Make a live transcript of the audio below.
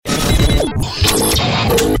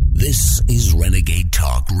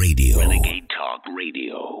Talk Radio. Renegade Talk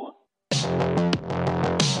Radio.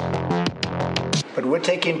 But we're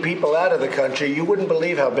taking people out of the country. You wouldn't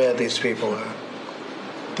believe how bad these people are.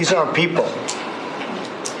 These aren't people.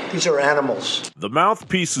 These are animals. The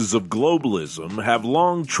mouthpieces of globalism have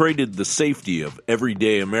long traded the safety of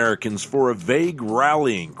everyday Americans for a vague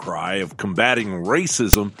rallying cry of combating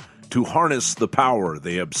racism to harness the power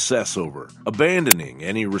they obsess over, abandoning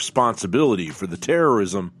any responsibility for the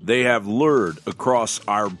terrorism they have lured across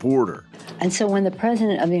our border. And so when the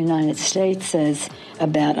President of the United States says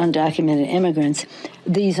about undocumented immigrants,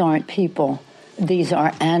 these aren't people, these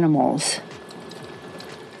are animals,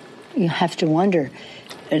 you have to wonder,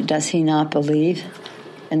 does he not believe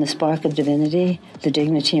in the spark of divinity, the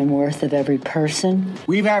dignity and worth of every person?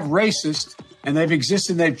 We have racists, and they've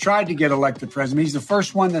existed, they've tried to get elected president. He's the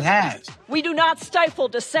first one that has. We do not stifle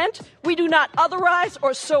dissent, we do not otherize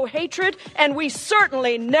or sow hatred, and we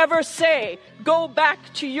certainly never say, go back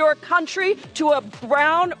to your country, to a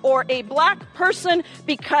brown or a black person,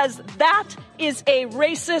 because that is a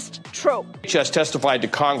racist trope. DHS testified to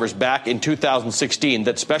Congress back in 2016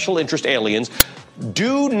 that special interest aliens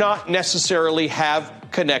do not necessarily have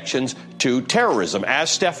connections to terrorism.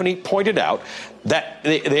 As Stephanie pointed out, that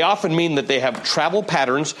they often mean that they have travel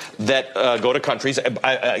patterns that go to countries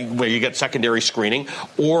where you get secondary screening,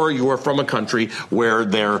 or you are from a country where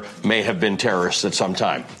there may have been terrorists at some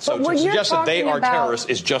time. So to suggest that they are terrorists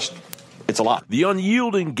is just... it's a lot. The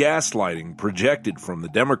unyielding gaslighting projected from the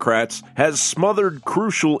Democrats has smothered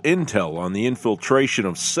crucial intel on the infiltration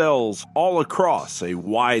of cells all across a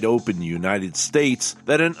wide-open United States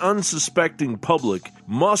that an unsuspecting public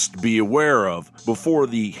must be aware of before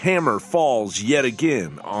the hammer falls yet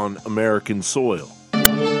again on American soil.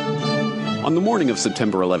 On the morning of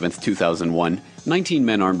September 11th, 2001, 19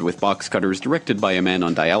 men armed with box cutters, directed by a man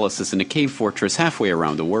on dialysis in a cave fortress halfway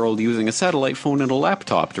around the world using a satellite phone and a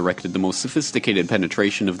laptop, directed the most sophisticated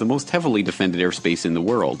penetration of the most heavily defended airspace in the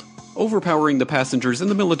world, overpowering the passengers and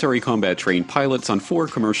the military combat-trained pilots on 4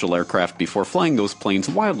 commercial aircraft before flying those planes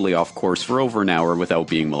wildly off course for over an hour without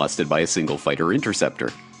being molested by a single fighter interceptor.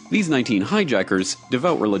 These 19 hijackers,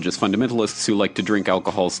 devout religious fundamentalists who like to drink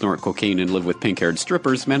alcohol, snort cocaine, and live with pink-haired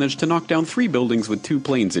strippers, managed to knock down 3 buildings with 2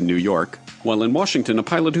 planes in New York. While in Washington, a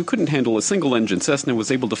pilot who couldn't handle a single-engine Cessna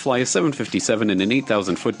was able to fly a 757 in an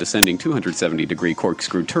 8,000-foot descending 270-degree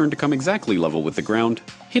corkscrew turn to come exactly level with the ground,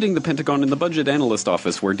 hitting the Pentagon and the Budget Analyst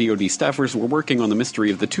Office, where DoD staffers were working on the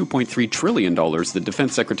mystery of the $2.3 trillion that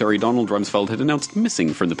Defense Secretary Donald Rumsfeld had announced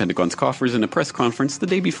missing from the Pentagon's coffers in a press conference the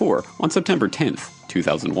day before, on September 10th,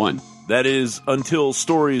 2001. That is, until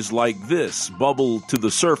stories like this bubble to the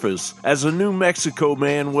surface as a New Mexico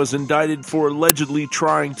man was indicted for allegedly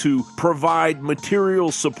trying to provide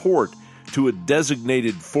material support to a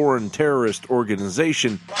designated foreign terrorist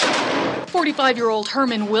organization. 45-year-old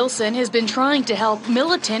Herman Wilson has been trying to help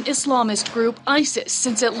militant Islamist group ISIS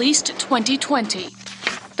since at least 2020.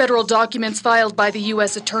 Federal documents filed by the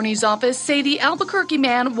U.S. Attorney's Office say the Albuquerque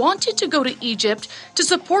man wanted to go to Egypt to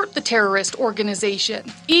support the terrorist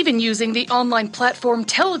organization, even using the online platform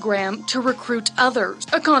Telegram to recruit others.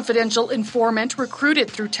 A confidential informant recruited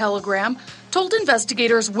through Telegram told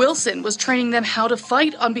investigators Wilson was training them how to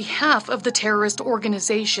fight on behalf of the terrorist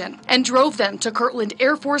organization and drove them to Kirtland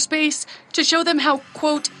Air Force Base to show them how,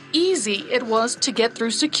 quote, easy it was to get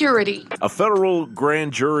through security. A federal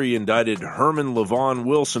grand jury indicted Herman Levon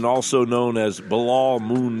Wilson, also known as Bilal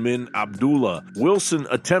Moon Abdullah. Wilson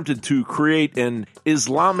attempted to create an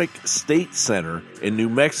Islamic State Center in New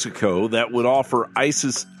Mexico that would offer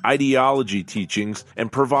ISIS ideology teachings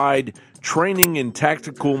and provide training in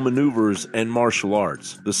tactical maneuvers and martial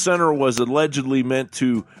arts. The center was allegedly meant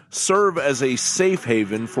to serve as a safe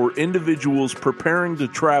haven for individuals preparing to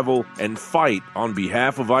travel and fight on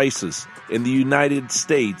behalf of ISIS in the United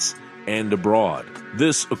States and abroad.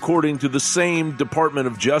 This, according to the same Department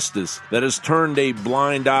of Justice that has turned a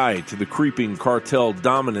blind eye to the creeping cartel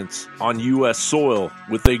dominance on U.S. soil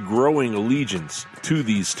with a growing allegiance to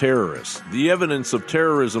these terrorists. The evidence of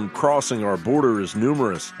terrorism crossing our border is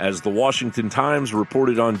numerous, as the Washington Times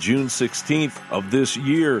reported on June 16th of this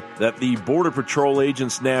year that the Border Patrol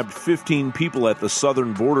agents nabbed 15 people at the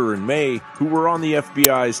southern border in May who were on the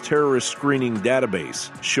FBI's terrorist screening database,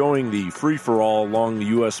 showing the free-for-all along the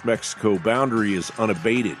U.S.-Mexico boundary is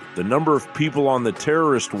unabated. The number of people on the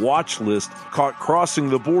terrorist watch list caught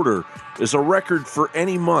crossing the border is a record for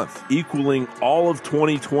any month, equaling all of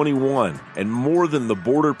 2021 and more than the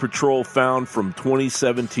Border Patrol found from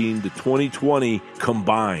 2017 to 2020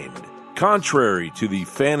 combined. Contrary to the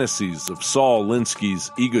fantasies of Saul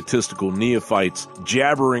Alinsky's egotistical neophytes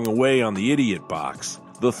jabbering away on the idiot box,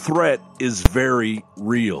 The threat is very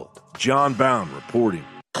real. John Bound reporting.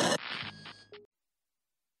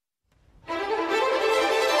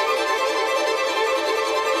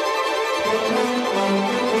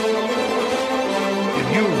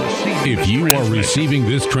 If you are receiving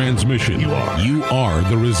this transmission, you are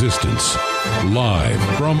the Resistance. Live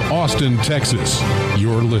from Austin, Texas,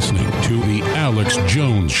 you're listening to The Alex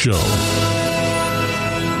Jones Show.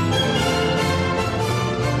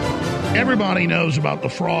 Everybody knows about the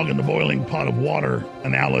frog in the boiling pot of water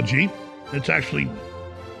analogy. It's actually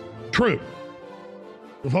true.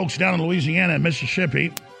 The folks down in Louisiana and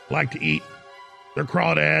Mississippi like to eat their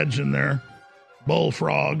crawdads and their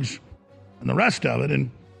bullfrogs and the rest of it,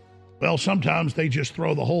 and well, sometimes they just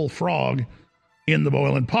throw the whole frog in the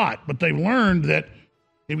boiling pot. But they've learned that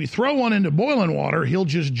if you throw one into boiling water, he'll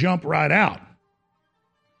just jump right out.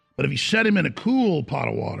 But if you set him in a cool pot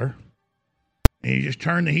of water and you just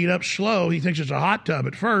turn the heat up slow, he thinks it's a hot tub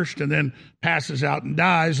at first and then passes out and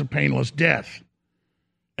dies a painless death.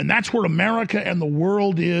 And that's where America and the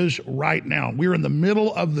world is right now. We're in the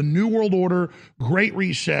middle of the New World Order, Great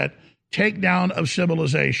Reset, takedown of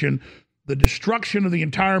civilization, the destruction of the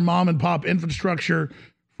entire mom-and-pop infrastructure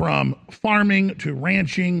from farming to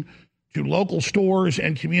ranching to local stores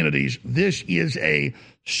and communities. This is a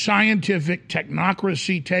scientific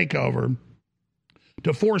technocracy takeover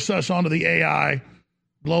to force us onto the AI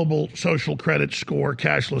global social credit score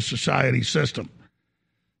cashless society system.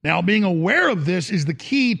 Now, being aware of this is the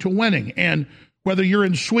key to winning. And whether you're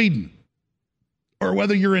in Sweden or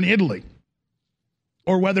whether you're in Italy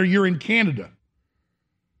or whether you're in Canada,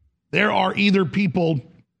 there are either people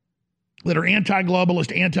that are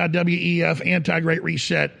anti-globalist, anti-WEF, anti-Great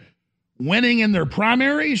Reset, winning in their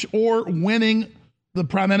primaries or winning the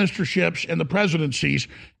prime ministerships and the presidencies.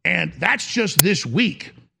 And that's just this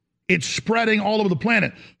week. It's spreading all over the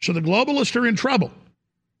planet. So the globalists are in trouble.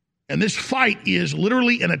 And this fight is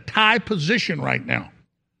literally in a tie position right now.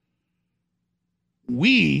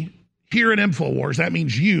 We here at InfoWars, that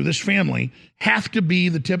means you, this family, have to be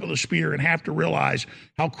the tip of the spear and have to realize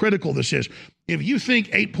how critical this is. If you think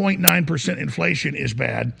 8.9% inflation is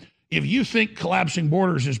bad, if you think collapsing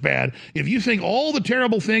borders is bad, if you think all the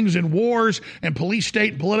terrible things in wars and police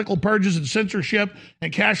state and political purges and censorship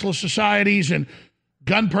and cashless societies and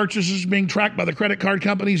gun purchases being tracked by the credit card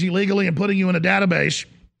companies illegally and putting you in a database,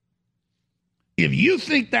 if you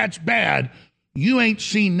think that's bad, you ain't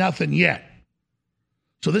seen nothing yet.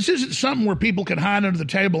 So this isn't something where people can hide under the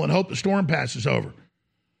table and hope the storm passes over.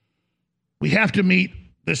 We have to meet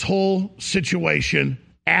this whole situation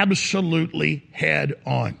absolutely head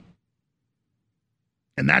on.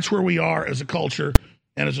 And that's where we are as a culture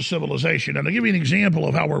and as a civilization. And I'll give you an example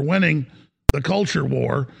of how we're winning the culture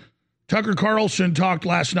war. Tucker Carlson talked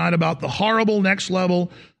last night about the horrible next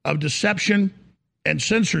level of deception and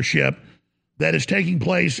censorship that is taking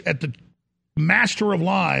place at the master of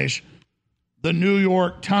lies, the New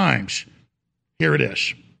York Times. Here it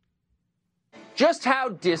is. Just how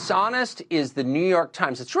dishonest is the New York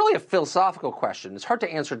Times? It's really a philosophical question. It's hard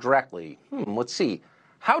to answer directly. Let's see.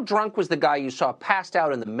 How drunk was the guy you saw passed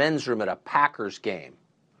out in the men's room at a Packers game?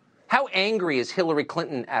 How angry is Hillary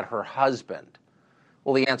Clinton at her husband?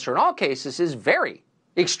 Well, the answer in all cases is very,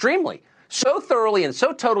 extremely, so thoroughly and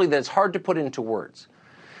so totally that it's hard to put into words.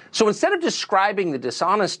 So instead of describing the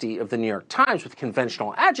dishonesty of the New York Times with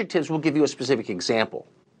conventional adjectives, we'll give you a specific example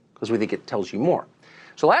because we think it tells you more.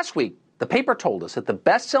 So last week, the paper told us that the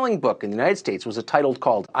best-selling book in the United States was a title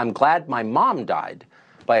called I'm Glad My Mom Died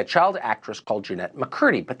by a child actress called Jeanette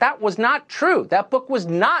McCurdy. But that was not true. That book was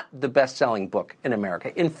not the best-selling book in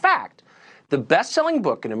America. In fact, the best-selling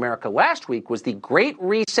book in America last week was The Great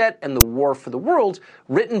Reset and the War for the World,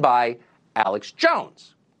 written by Alex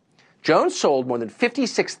Jones. Jones sold more than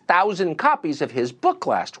 56,000 copies of his book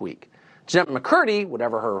last week. Jeanette McCurdy,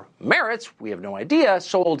 whatever her merits, we have no idea,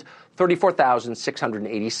 sold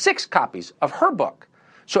 34,686 copies of her book.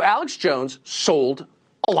 So Alex Jones sold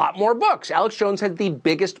a lot more books. Alex Jones had the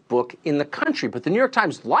biggest book in the country, but the New York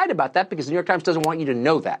Times lied about that because the New York Times doesn't want you to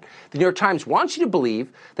know that. The New York Times wants you to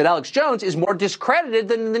believe that Alex Jones is more discredited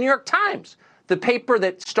than the New York Times, the paper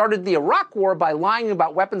that started the Iraq War by lying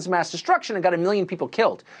about weapons of mass destruction and got 1 million people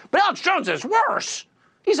killed. But Alex Jones is worse.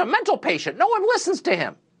 He's a mental patient. No one listens to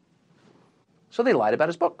him. So they lied about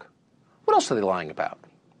his book. What else are they lying about?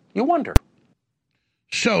 You wonder.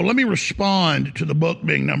 So let me respond to the book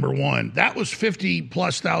being number one. That was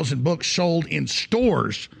 50+ thousand books sold in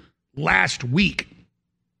stores last week.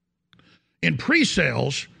 In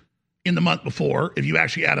pre-sales in the month before, if you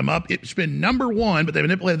actually add them up, it's been number one, but they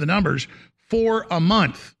manipulated the numbers for a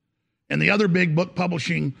month. And the other big book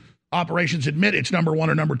publishing operations admit it's number one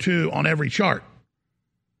or number two on every chart.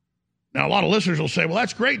 Now, a lot of listeners will say, well,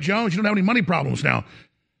 that's great, Jones. You don't have any money problems now.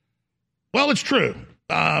 Well, it's true.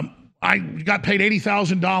 I got paid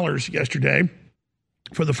 $80,000 yesterday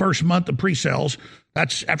for the first month of pre-sales.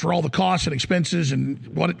 That's after all the costs and expenses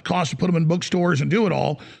and what it costs to put them in bookstores and do it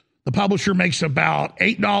all. The publisher makes about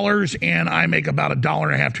 $8, and I make about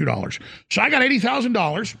 $1.50, $2. So I got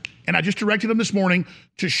 $80,000, and I just directed them this morning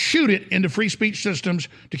to shoot it into free speech systems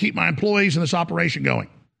to keep my employees in this operation going.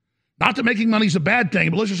 Not that making money is a bad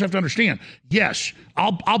thing, but let's just have to understand. Yes,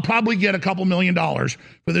 I'll probably get a couple $1 million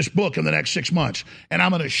for this book in the next 6 months, and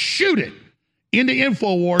I'm going to shoot it into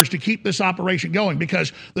InfoWars to keep this operation going,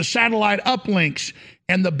 because the satellite uplinks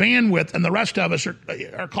and the bandwidth and the rest of us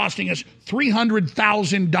are costing us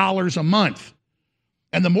 $300,000 a month.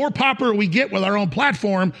 And the more popular we get with our own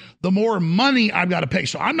platform, the more money I've got to pay.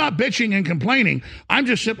 So I'm not bitching and complaining. I'm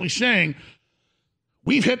just simply saying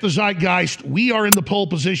we've hit the zeitgeist. We are in the pole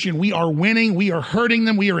position. We are winning. We are hurting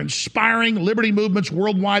them. We are inspiring liberty movements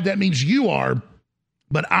worldwide. That means you are.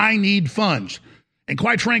 But I need funds. And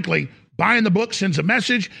quite frankly, buying the book sends a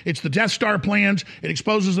message. It's the Death Star plans. It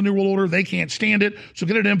exposes the New World Order. They can't stand it. So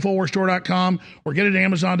get it at InfoWarsStore.com or get it at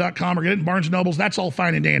Amazon.com or get it in Barnes & Nobles. That's all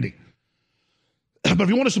fine and dandy. But if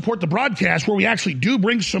you want to support the broadcast where we actually do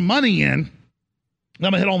bring some money in, I'm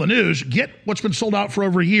going to hit on the news. Get what's been sold out for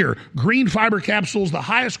over a year. Green fiber capsules, the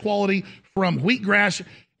highest quality from wheatgrass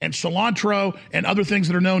and cilantro and other things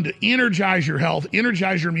that are known to energize your health,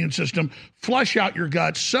 energize your immune system, flush out your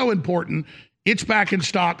guts. So important. It's back in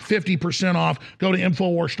stock, 50% off. Go to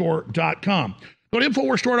InfoWarsStore.com. Go to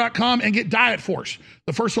InfoWarsStore.com and get Diet Force.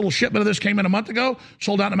 The first little shipment of this came in a month ago,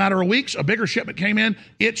 sold out in a matter of weeks. A bigger shipment came in.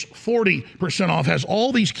 It's 40% off. Has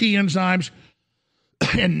all these key enzymes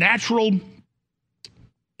and natural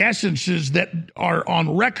essences that are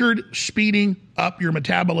on record speeding up your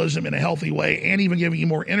metabolism in a healthy way and even giving you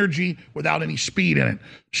more energy without any speed in it.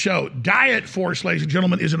 So Diet Force, ladies and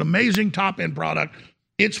gentlemen, is an amazing top-end product.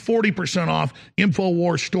 It's 40% off,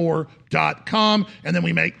 InfoWarsStore.com, and then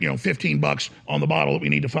we make, $15 on the bottle that we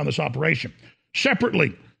need to fund this operation.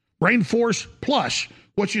 Separately, Brain Force Plus,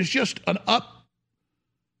 which is just an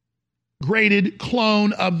upgraded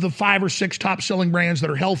clone of the 5 or 6 top-selling brands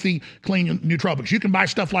that are healthy, clean nootropics. You can buy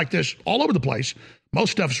stuff like this all over the place.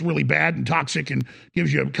 Most stuff's really bad and toxic and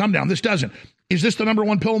gives you a come down. This doesn't. Is this the number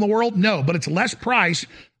one pill in the world? No, but it's less price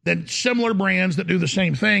than similar brands that do the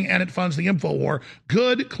same thing, and it funds the InfoWar.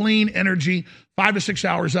 Good, clean energy, 5 to 6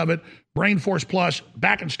 hours of it. Brain Force Plus,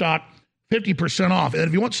 back in stock, 50% off. And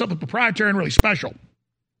if you want something proprietary and really special,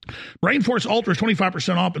 Brain Force Ultra is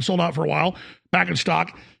 25% off and sold out for a while, back in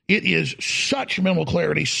stock. It is such mental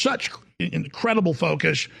clarity, such incredible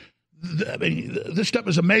focus. This stuff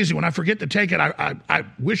is amazing. When I forget to take it, I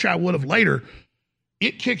wish I would have later.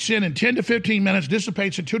 It kicks in 10 to 15 minutes,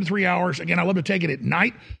 dissipates in 2 to 3 hours. Again, I love to take it at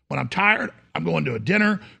night when I'm tired. I'm going to a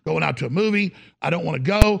dinner, going out to a movie. I don't want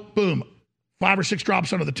to go. Boom, 5 or 6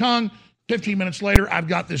 drops under the tongue. 15 minutes later, I've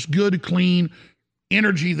got this good, clean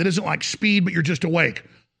energy that isn't like speed, but you're just awake.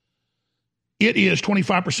 It is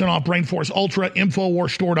 25% off Brain Force Ultra,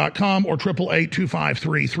 InfoWarsStore.com or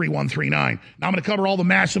 888-253-3139. Now, I'm going to cover all the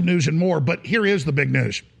massive news and more, but here is the big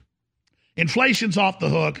news. Inflation's off the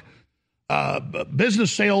hook.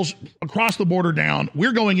 Business sales across the board are down.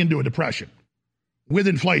 We're going into a depression with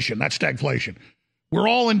inflation. That's stagflation. We're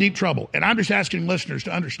all in deep trouble. And I'm just asking listeners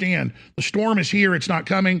to understand the storm is here. It's not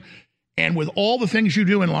coming. And with all the things you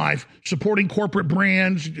do in life, supporting corporate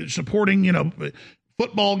brands, supporting,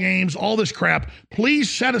 football games, all this crap, please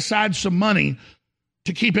set aside some money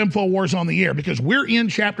to keep InfoWars on the air, because we're in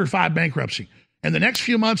Chapter 5 bankruptcy. And the next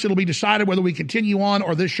few months, it'll be decided whether we continue on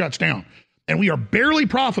or this shuts down. And we are barely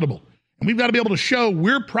profitable. And we've got to be able to show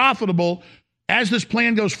we're profitable as this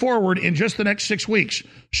plan goes forward in just the next 6 weeks.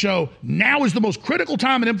 So now is the most critical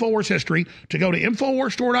time in InfoWars history to go to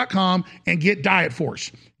InfoWarsStore.com and get Diet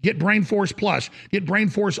Force, get Brain Force Plus, get Brain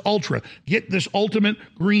Force Ultra, get this Ultimate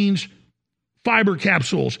Greens fiber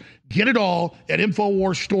capsules. Get it all at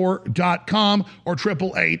InfoWarsStore.com or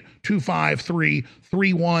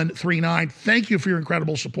 888-253-3139. Thank you for your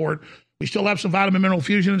incredible support. We still have some Vitamin Mineral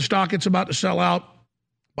Fusion in stock. It's about to sell out.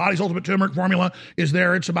 Body's Ultimate Turmeric Formula is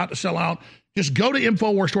there. It's about to sell out. Just go to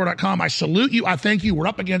InfoWarsStore.com. I salute you. I thank you. We're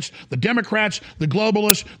up against the Democrats, the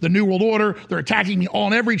globalists, the New World Order. They're attacking me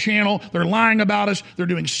on every channel. They're lying about us. They're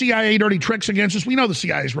doing CIA dirty tricks against us. We know the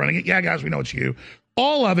CIA is running it. Yeah, guys, we know it's you.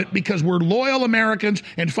 all of it because we're loyal Americans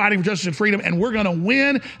and fighting for justice and freedom, and we're going to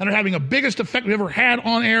win, and they're having the biggest effect we've ever had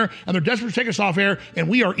on air, and they're desperate to take us off air, and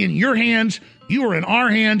we are in your hands. You are in our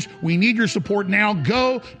hands. We need your support now.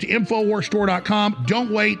 Go to InfoWarsStore.com.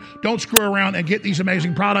 Don't wait. Don't screw around and get these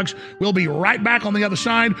amazing products. We'll be right back on the other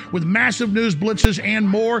side with massive news blitzes and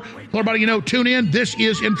more. Tell everybody you know, tune in. This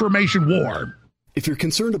is Information War. If you're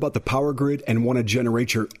concerned about the power grid and want to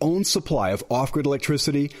generate your own supply of off-grid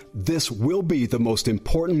electricity, this will be the most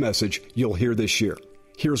important message you'll hear this year.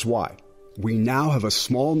 Here's why. We now have a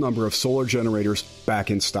small number of solar generators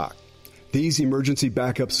back in stock. These emergency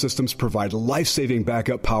backup systems provide life-saving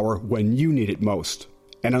backup power when you need it most.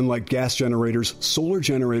 And unlike gas generators, solar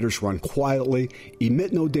generators run quietly,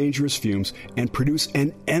 emit no dangerous fumes, and produce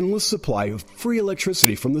an endless supply of free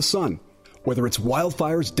electricity from the sun. Whether it's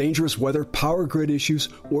wildfires, dangerous weather, power grid issues,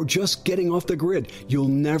 or just getting off the grid, you'll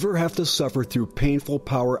never have to suffer through painful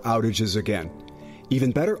power outages again.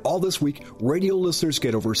 Even better, all this week, radio listeners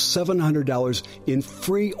get over $700 in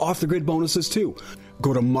free off-the-grid bonuses too.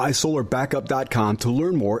 Go to mysolarbackup.com to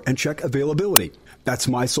learn more and check availability. That's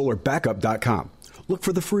mysolarbackup.com. Look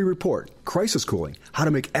for the free report, Crisis Cooling, how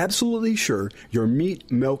to make absolutely sure your meat,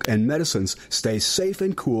 milk, and medicines stay safe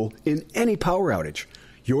and cool in any power outage.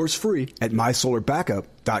 Yours free at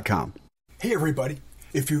mysolarbackup.com. Hey everybody,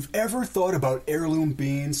 if you've ever thought about heirloom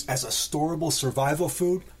beans as a storable survival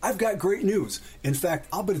food, I've got great news. In fact,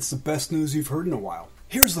 I'll bet it's the best news you've heard in a while.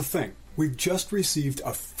 Here's the thing. We've just received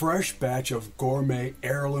a fresh batch of gourmet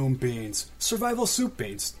heirloom beans, survival soup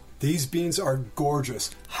beans. These beans are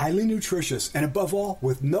gorgeous, highly nutritious, and above all,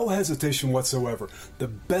 with no hesitation whatsoever, the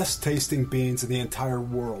best tasting beans in the entire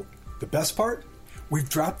world. The best part? We've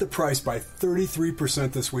dropped the price by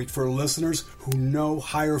 33% this week for listeners who know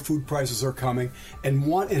higher food prices are coming and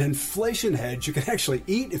want an inflation hedge you can actually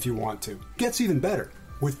eat if you want to. Gets even better.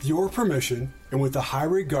 With your permission, and with a high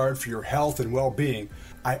regard for your health and well-being,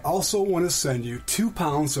 I also want to send you 2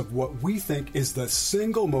 pounds of what we think is the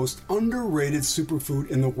single most underrated superfood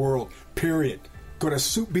in the world, period. Go to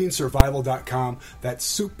SoupBeanSurvival.com,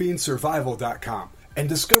 that's SoupBeanSurvival.com, and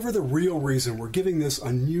discover the real reason we're giving this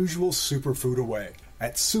unusual superfood away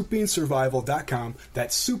at SoupBeanSurvival.com,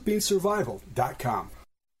 that's SoupBeanSurvival.com.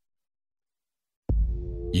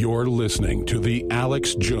 You're listening to The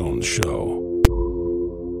Alex Jones Show.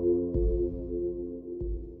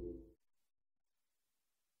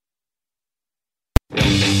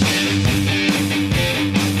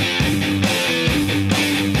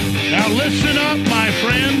 Now listen up, my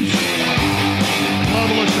friends.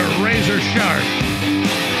 Globalists are razor sharp.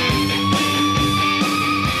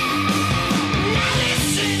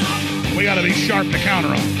 We got to be sharp to counter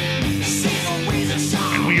them.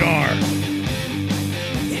 And we are.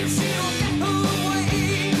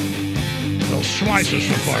 They'll slice us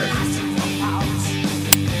apart.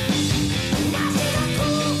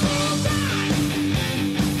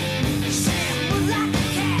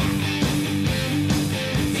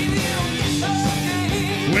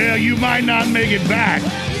 Well, you might not make it back.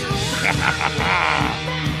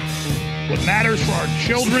 What matters for our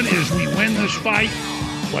children is we win this fight.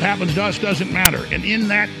 What happens to us doesn't matter. And in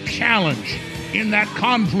that challenge, in that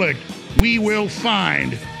conflict, we will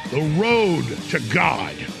find the road to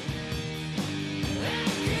God.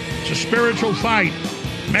 It's a spiritual fight.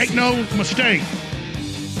 Make no mistake.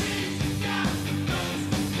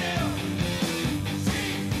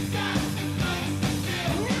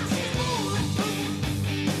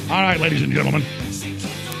 All right, ladies and gentlemen.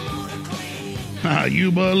 You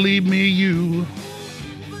believe me, you.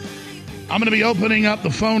 I'm going to be opening up the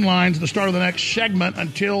phone lines at the start of the next segment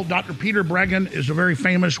until Dr. Peter Breggin is a very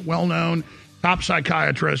famous, well-known top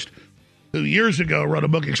psychiatrist who years ago wrote a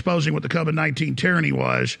book exposing what the COVID-19 tyranny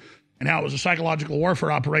was and how it was a psychological warfare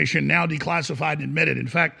operation, now declassified and admitted. In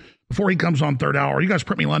fact, before he comes on third hour, you guys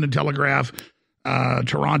print me London Telegraph,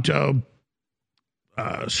 Toronto,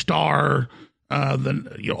 Star,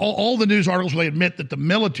 all the news articles where they admit that the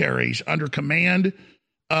militaries under command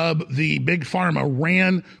of the big pharma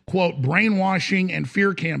ran, quote, brainwashing and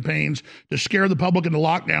fear campaigns to scare the public into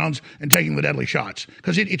lockdowns and taking the deadly shots.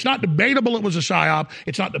 Because it's not debatable it was a psyop.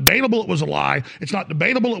 It's not debatable it was a lie. It's not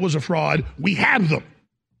debatable it was a fraud. We have them.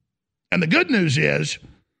 And the good news is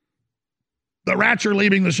the rats are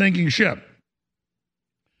leaving the sinking ship.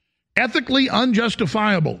 Ethically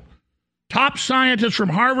unjustifiable. Top scientists from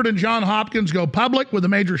Harvard and Johns Hopkins go public with a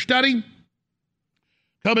major study.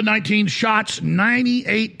 COVID-19 shots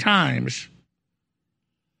 98 times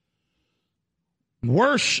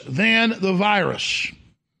worse than the virus.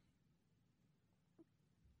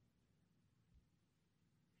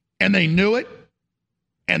 And they knew it,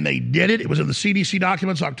 and they did it. It was in the CDC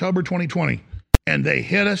documents, October 2020. and they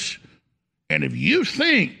hit us. And if you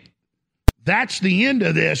think that's the end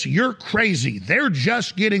of this, you're crazy. They're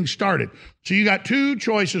just getting started. So you got two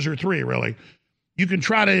choices, or three, really. You can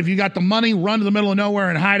try to, if you got the money, run to the middle of nowhere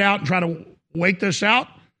and hide out and try to wait this out.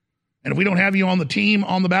 And if we don't have you on the team,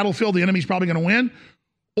 on the battlefield, the enemy's probably going to win.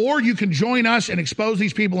 Or you can join us and expose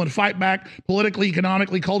these people and fight back politically,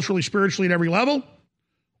 economically, culturally, spiritually at every level.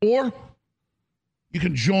 Or you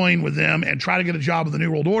can join with them and try to get a job with the New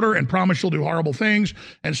World Order and promise you'll do horrible things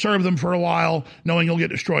and serve them for a while, knowing you'll get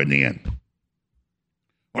destroyed in the end.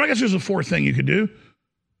 Well, I guess there's a fourth thing you could do.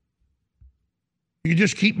 You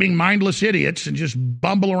just keep being mindless idiots and just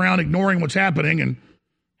bumble around ignoring what's happening and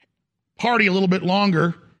party a little bit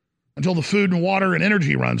longer until the food and water and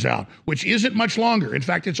energy runs out, which isn't much longer. In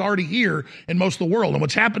fact, it's already here in most of the world. And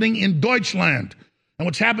what's happening in Deutschland and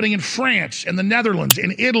what's happening in France and the Netherlands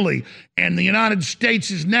and Italy and the United States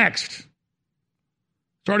is next.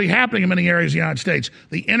 It's already happening in many areas of the United States.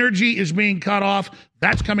 The energy is being cut off.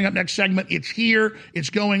 That's coming up next segment. It's here.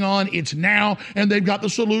 It's going on. It's now. And they've got the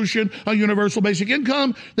solution, a universal basic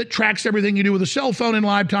income that tracks everything you do with a cell phone in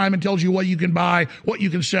live time and tells you what you can buy, what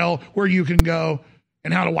you can sell, where you can go,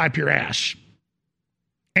 and how to wipe your ass.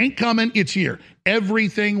 Ain't coming. It's here.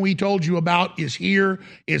 Everything we told you about is here,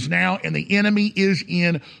 is now, and the enemy is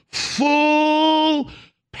in full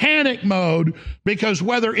panic mode because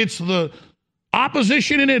whether it's the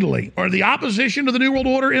opposition in Italy, or the opposition to the New World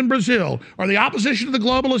Order in Brazil, or the opposition to the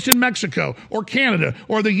globalists in Mexico, or Canada,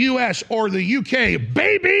 or the U.S., or the UK,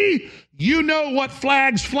 baby, you know what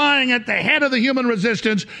flag's flying at the head of the human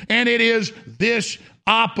resistance, and it is this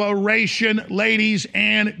operation, ladies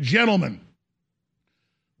and gentlemen.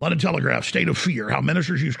 London Telegraph, state of fear, how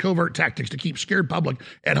ministers use covert tactics to keep scared public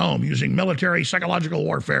at home, using military, psychological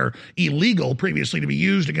warfare, illegal previously to be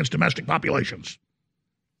used against domestic populations.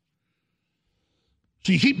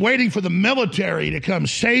 So you keep waiting for the military to come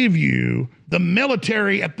save you. The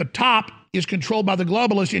military at the top is controlled by the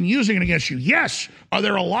globalists and using it against you. Yes, are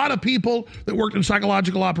there a lot of people that worked in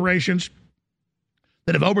psychological operations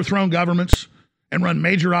that have overthrown governments and run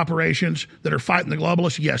major operations that are fighting the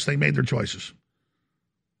globalists? Yes, they made their choices.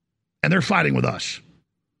 And they're fighting with us.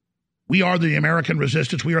 We are the American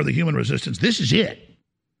resistance. We are the human resistance. This is it.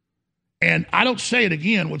 And I don't say it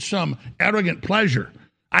again with some arrogant pleasure.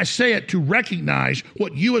 I say it to recognize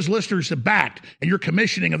what you as listeners have backed and your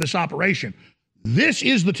commissioning of this operation. This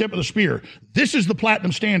is the tip of the spear. This is the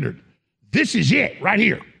platinum standard. This is it right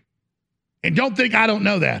here. And don't think I don't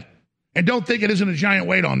know that. And don't think it isn't a giant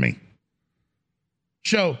weight on me.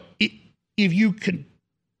 So if you can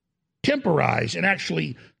temporize and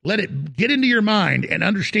actually let it get into your mind and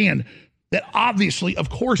understand that obviously, of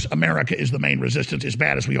course, America is the main resistance, as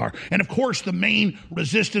bad as we are. And of course, the main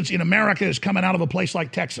resistance in America is coming out of a place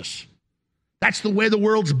like Texas. That's the way the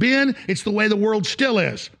world's been. It's the way the world still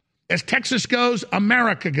is. As Texas goes,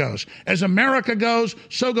 America goes. As America goes,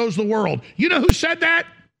 so goes the world. You know who said that?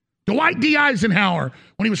 Dwight D. Eisenhower,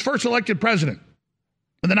 when he was first elected president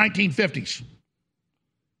in the 1950s.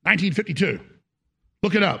 1952.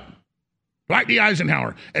 Look it up. Dwight D.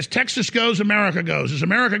 Eisenhower. As Texas goes, America goes. As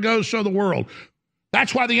America goes, so the world.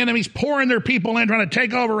 That's why the enemy's pouring their people in, trying to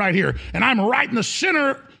take over right here. And I'm right in the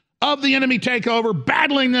center of the enemy takeover,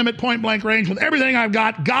 battling them at point blank range with everything I've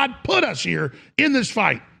got. God put us here in this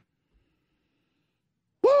fight.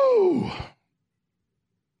 Woo!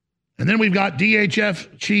 And then we've got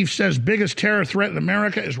DHS chief says biggest terror threat in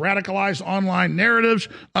America is radicalized online narratives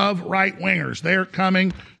of right-wingers. They're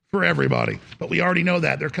coming for everybody. But we already know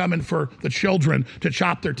that. They're coming for the children to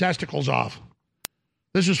chop their testicles off.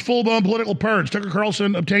 This is full-blown political purge. Tucker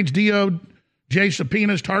Carlson obtains DOJ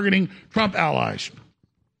subpoenas targeting Trump allies.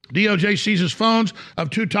 DOJ seizes phones of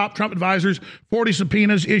two top Trump advisors, 40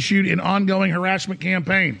 subpoenas issued in ongoing harassment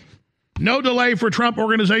campaign. No delay for Trump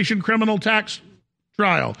Organization criminal tax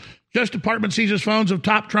trial. Justice Department seizes phones of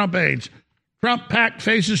top Trump aides. Trump PAC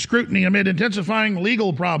faces scrutiny amid intensifying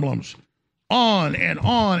legal problems. On and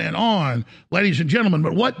on and on, ladies and gentlemen.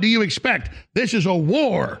 But what do you expect? This is a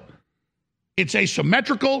war. It's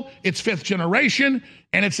asymmetrical, it's fifth generation,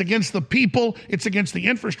 and it's against the people, it's against the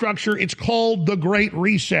infrastructure. It's called the Great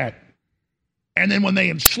Reset. And then when they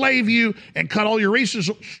enslave you and cut all your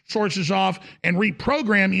resources off and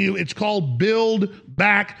reprogram you, it's called Build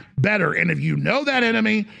Back Better. And if you know that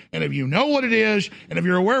enemy, and if you know what it is, and if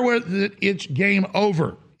you're aware of it, it's game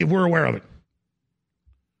over if we're aware of it.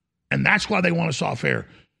 And that's why they want us off air.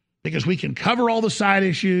 because we can cover all the side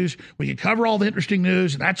issues, we can cover all the interesting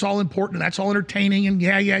news, and that's all important, and that's all entertaining, and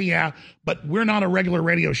yeah. But we're not a regular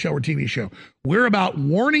radio show or TV show. We're about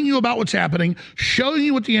warning you about what's happening, showing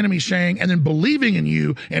you what the enemy's saying, and then believing in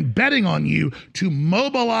you and betting on you to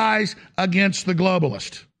mobilize against the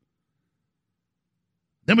globalist.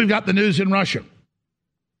 Then we've got the news in Russia.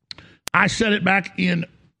 I said it back in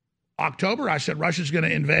October. I said Russia's going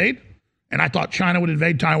to invade, and I thought China would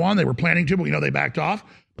invade Taiwan. They were planning to, but they backed off.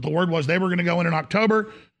 But the word was they were going to go in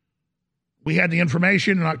October. We had the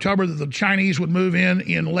information in October that the Chinese would move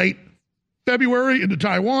in late February into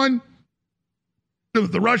Taiwan,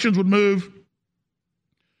 that the Russians would move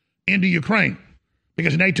into Ukraine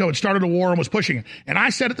because NATO had started a war and was pushing it. And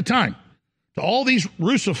I said at the time to all these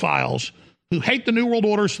Russophiles who hate the New World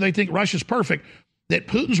Order so they think Russia's perfect, that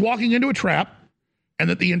Putin's walking into a trap and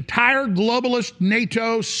that the entire globalist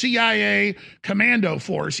NATO, CIA commando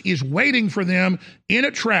force is waiting for them in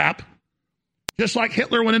a trap, just like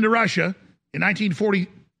Hitler went into Russia in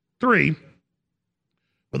 1943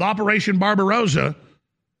 with Operation Barbarossa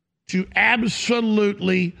to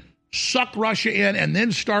absolutely suck Russia in and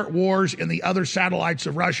then start wars in the other satellites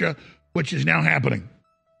of Russia, which is now happening.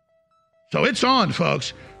 So it's on,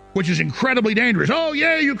 folks, which is incredibly dangerous. Oh,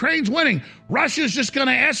 yeah, Ukraine's winning. Russia's just going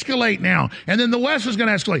to escalate now, and then the West is going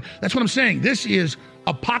to escalate. That's what I'm saying. This is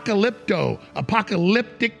apocalyptic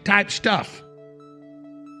type stuff.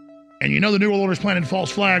 And the New World Order is planting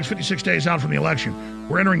false flags 56 days out from the election.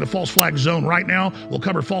 We're entering the false flag zone right now. We'll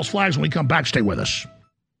cover false flags when we come back. Stay with us.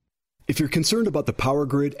 If you're concerned about the power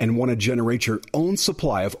grid and want to generate your own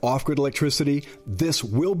supply of off-grid electricity, this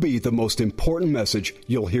will be the most important message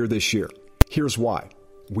you'll hear this year. Here's why.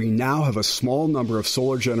 We now have a small number of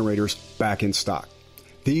solar generators back in stock.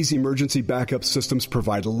 These emergency backup systems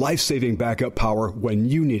provide life-saving backup power when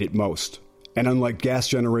you need it most. And unlike gas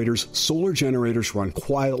generators, solar generators run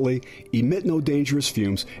quietly, emit no dangerous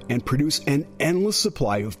fumes, and produce an endless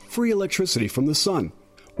supply of free electricity from the sun.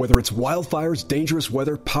 Whether it's wildfires, dangerous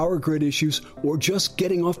weather, power grid issues, or just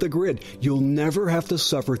getting off the grid, you'll never have to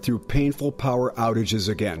suffer through painful power outages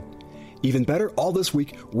again. Even better, all this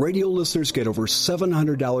week, radio listeners get over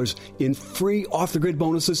 $700 in free off-the-grid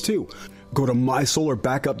bonuses, too. Go to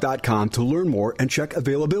mysolarbackup.com to learn more and check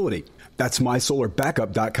availability. That's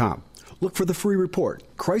mysolarbackup.com. Look for the free report,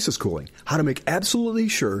 Crisis Cooling, how to make absolutely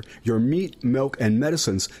sure your meat, milk, and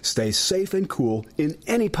medicines stay safe and cool in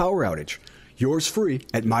any power outage. Yours free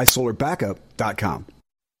at mysolarbackup.com.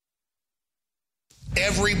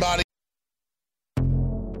 Everybody.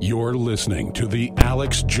 You're listening to The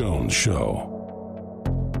Alex Jones Show.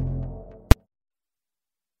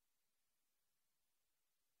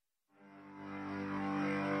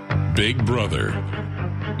 Big Brother,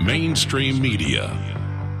 mainstream media,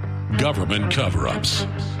 government cover-ups.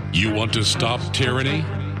 You want to stop tyranny?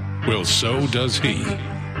 Well, so does he.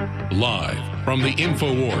 Live from the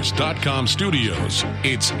Infowars.com studios,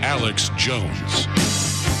 it's Alex Jones.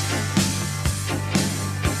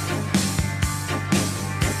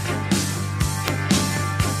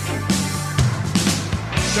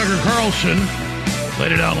 Tucker Carlson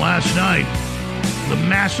laid it out last night. The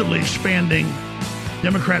massively expanding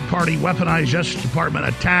Democrat Party weaponized Justice Department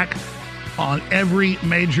attack on every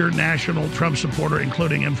major national Trump supporter,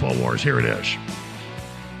 including InfoWars. Here it is.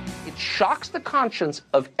 It shocks the conscience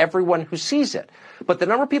of everyone who sees it. But the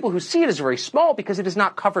number of people who see it is very small because it is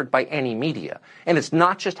not covered by any media. And it's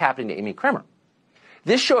not just happening to Amy Kremer.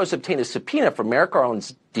 This show has obtained a subpoena from Merrick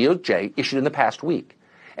Garland's DOJ issued in the past week.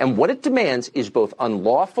 And what it demands is both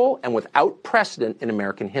unlawful and without precedent in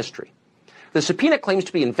American history. The subpoena claims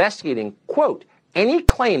to be investigating, quote, any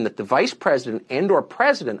claim that the vice president and or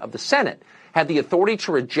president of the Senate had the authority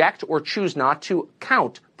to reject or choose not to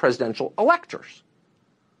count presidential electors.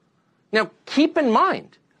 Now, keep in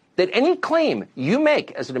mind that any claim you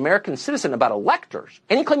make as an American citizen about electors,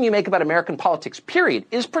 any claim you make about American politics, period,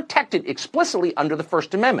 is protected explicitly under the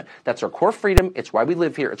First Amendment. That's our core freedom. It's why we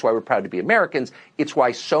live here. It's why we're proud to be Americans. It's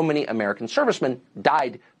why so many American servicemen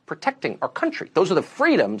died protecting our country. Those are the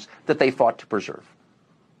freedoms that they fought to preserve.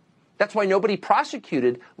 That's why nobody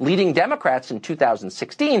prosecuted leading Democrats in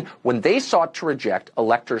 2016 when they sought to reject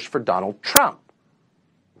electors for Donald Trump.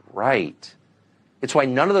 Right. It's why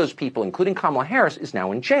none of those people, including Kamala Harris, is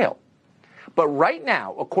now in jail. But right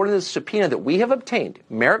now, according to the subpoena that we have obtained,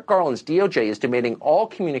 Merrick Garland's DOJ is demanding all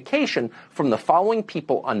communication from the following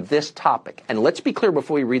people on this topic. And let's be clear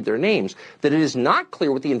before we read their names that it is not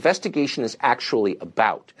clear what the investigation is actually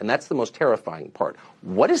about. And that's the most terrifying part.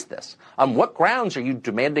 What is this? On what grounds are you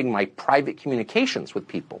demanding my private communications with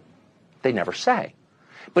people? They never say.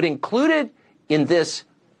 But included in this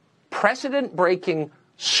precedent-breaking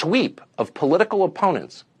sweep of political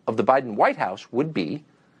opponents of the Biden White House would be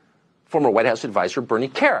former White House advisor Bernie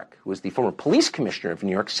Kerik, who is the former police commissioner of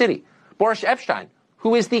New York City, Boris Epshteyn,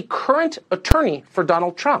 who is the current attorney for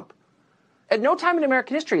Donald Trump. At no time in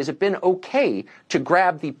American history has it been okay to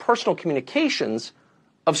grab the personal communications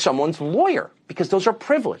of someone's lawyer, because those are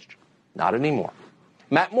privileged. Not anymore.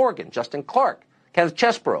 Matt Morgan, Justin Clark, Kenneth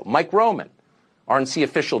Chesborough, Mike Roman, RNC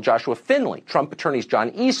official Joshua Finley, Trump attorneys John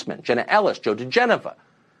Eastman, Jenna Ellis, Joe DeGeneva,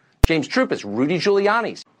 James Trupis, Rudy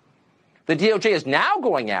Giuliani. The DOJ is now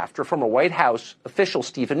going after former White House official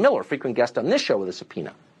Stephen Miller, frequent guest on this show, with a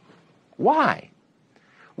subpoena. Why?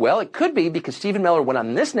 Well, it could be because Stephen Miller went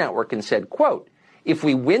on this network and said, quote, if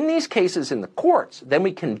we win these cases in the courts, then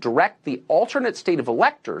we can direct the alternate state of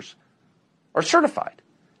electors are certified.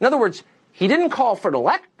 In other words, he didn't call for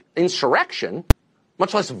an insurrection,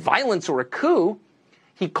 much less violence or a coup.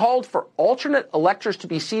 He called for alternate electors to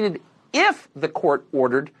be seated if the court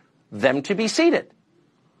ordered them to be seated.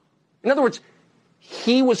 In other words,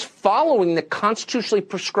 he was following the constitutionally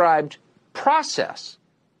prescribed process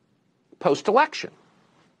post-election.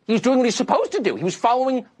 He was doing what he's supposed to do. He was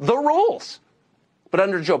following the rules. But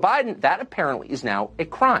under Joe Biden, that apparently is now a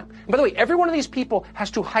crime. And by the way, every one of these people has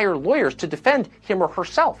to hire lawyers to defend him or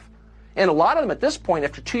herself. And a lot of them at this point,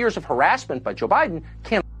 after 2 years of harassment by Joe Biden,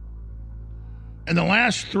 can't. And the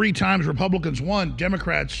last 3 times Republicans won,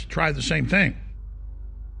 Democrats tried the same thing.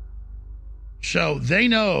 So they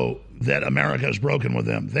know that America is broken with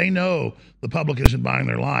them. They know the public isn't buying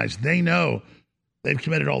their lies. They know they've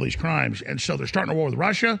committed all these crimes. And so they're starting a war with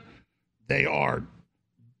Russia. They are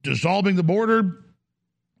dissolving the border.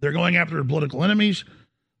 They're going after their political enemies.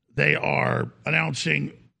 They are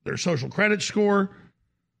announcing their social credit score.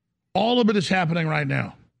 All of it is happening right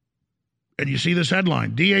now. And you see this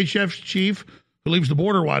headline. DHS chief who leaves the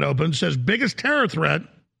border wide open says biggest terror threat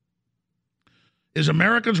is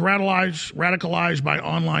Americans radicalized by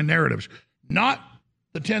online narratives. Not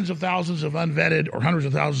the tens of thousands of unvetted or hundreds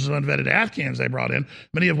of thousands of unvetted Afghans they brought in,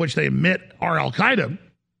 many of which they admit are al-Qaeda.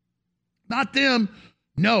 Not them.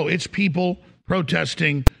 No, it's people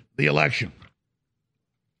protesting the election.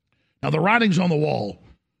 Now, the writing's on the wall.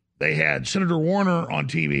 They had Senator Warner on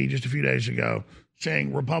TV just a few days ago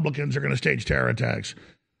saying Republicans are going to stage terror attacks.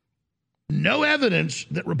 No evidence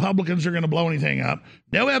that Republicans are going to blow anything up.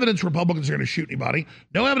 No evidence Republicans are going to shoot anybody.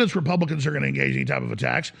 No evidence Republicans are going to engage any type of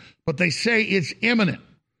attacks. But they say it's imminent.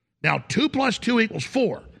 Now, 2 + 2 =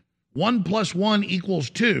 4. 1 + 1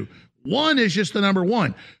 = 2. 1 is just the number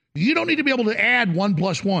 1. You don't need to be able to add 1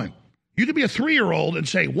 + 1. You could be a 3-year-old and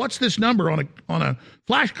say, what's this number on a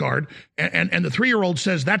flashcard? And the 3-year-old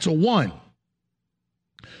says, that's a 1.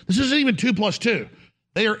 This isn't even 2 + 2.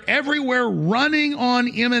 They are everywhere running on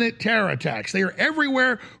imminent terror attacks. They are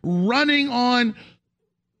everywhere running on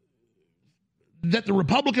that the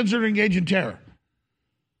Republicans are engaged in terror.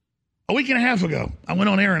 A week and a half ago, I went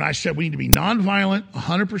on air and I said we need to be nonviolent,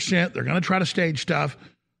 100%. They're going to try to stage stuff.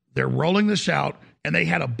 They're rolling this out. And they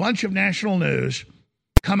had a bunch of national news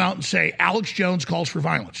come out and say Alex Jones calls for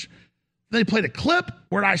violence. They played a clip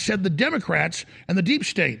where I said the Democrats and the deep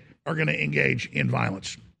state are going to engage in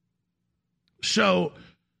violence. So,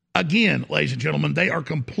 again, ladies and gentlemen, they are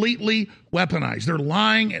completely weaponized. They're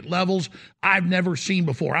lying at levels I've never seen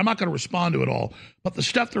before. I'm not going to respond to it all, but the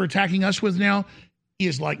stuff they're attacking us with now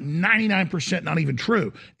is like 99% not even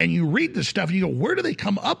true. And you read this stuff and you go, where do they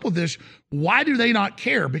come up with this? Why do they not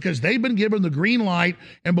care? Because they've been given the green light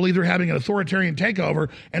and believe they're having an authoritarian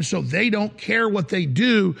takeover, and so they don't care what they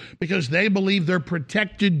do because they believe they're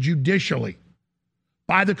protected judicially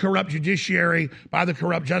by the corrupt judiciary, by the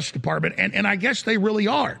corrupt Justice Department, and I guess they really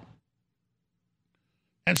are.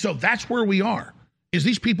 And so that's where we are, is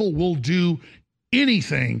these people will do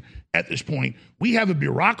anything at this point. We have a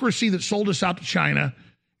bureaucracy that sold us out to China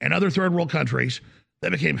and other third world countries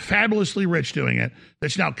that became fabulously rich doing it,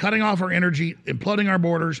 that's now cutting off our energy, imploding our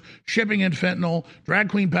borders, shipping in fentanyl, drag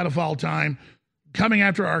queen pedophile time, coming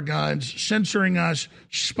after our guns, censoring us,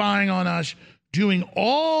 spying on us, doing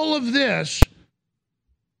all of this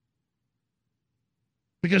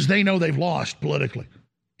because they know they've lost politically.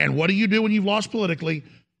 And what do you do when you've lost politically?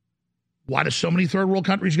 Why do so many third world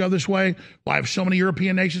countries go this way? Why have so many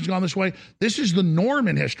European nations gone this way? This is the norm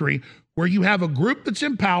in history, where you have a group that's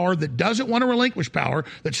in power that doesn't want to relinquish power,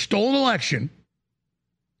 that stole an election,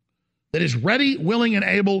 that is ready, willing, and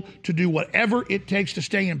able to do whatever it takes to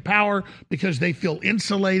stay in power because they feel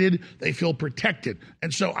insulated, they feel protected.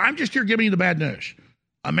 And so I'm just here giving you the bad news.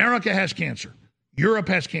 America has cancer. Europe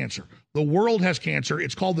has cancer. The world has cancer.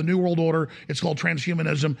 It's called the New World Order. It's called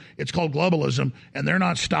transhumanism. It's called globalism. And they're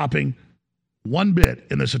not stopping one bit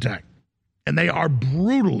in this attack. And they are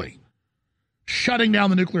brutally shutting down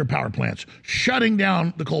the nuclear power plants, shutting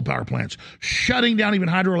down the coal power plants, shutting down even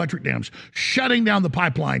hydroelectric dams, shutting down the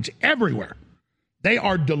pipelines everywhere. They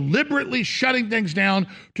are deliberately shutting things down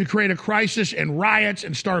to create a crisis and riots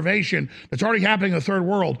and starvation that's already happening in the third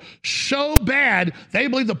world. So bad, they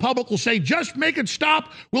believe the public will say, just make it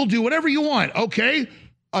stop. We'll do whatever you want. Okay,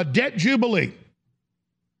 a debt jubilee.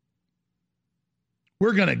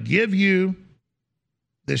 We're going to give you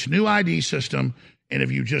this new ID system, and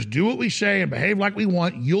if you just do what we say and behave like we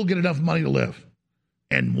want, you'll get enough money to live.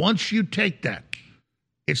 And once you take that,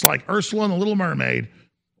 it's like Ursula and the Little Mermaid.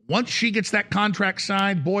 Once she gets that contract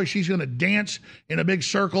signed, boy, she's going to dance in a big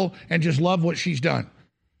circle and just love what she's done.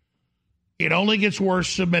 It only gets worse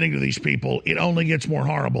submitting to these people. It only gets more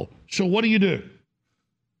horrible. So what do?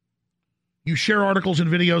 You share articles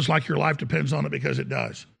and videos like your life depends on it, because it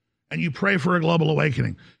does. And you pray for a global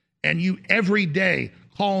awakening. And you every day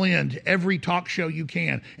call in to every talk show you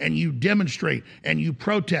can, and you demonstrate, and you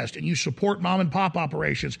protest, and you support mom and pop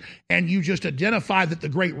operations, and you just identify that the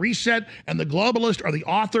Great Reset and the globalists are the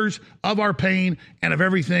authors of our pain and of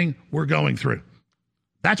everything we're going through.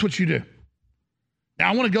 That's what you do.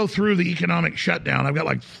 Now, I want to go through the economic shutdown. I've got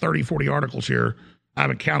like 30, 40 articles here. I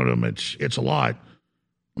haven't counted them. It's a lot.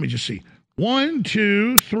 Let me just see. 1,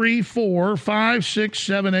 2, 3, 4, 5, 6,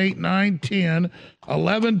 7, 8, 9, 10,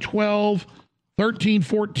 11, 12, 13,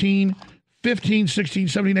 14, 15, 16,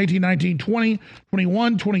 17, 18, 19, 20,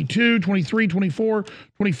 21, 22, 23, 24,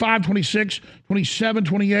 25, 26, 27,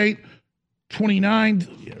 28, 29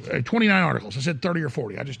 articles. I said 30 or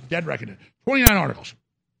 40. I just dead reckoned it. 29 articles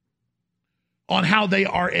on how they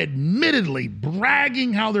are admittedly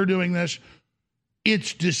bragging how they're doing this.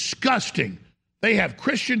 It's disgusting. They have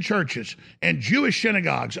Christian churches and Jewish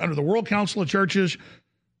synagogues under the World Council of Churches,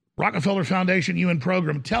 Rockefeller Foundation, UN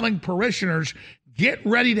program, telling parishioners, get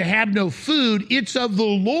ready to have no food. It's of the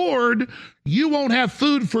Lord. You won't have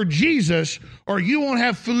food for Jesus, or you won't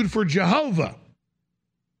have food for Jehovah.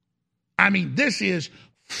 I mean, this is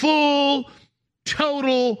full,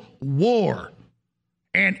 total war.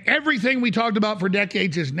 And everything we talked about for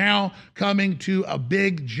decades is now coming to a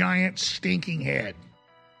big, giant, stinking head.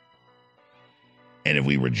 And if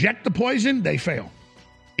we reject the poison, they fail.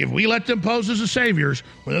 If we let them pose as the saviors,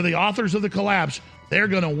 when they're the authors of the collapse, they're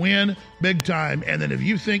going to win big time. And then if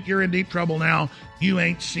you think you're in deep trouble now, you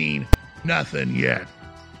ain't seen nothing yet.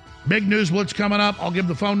 Big news blitz coming up. I'll give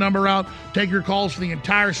the phone number out. Take your calls for the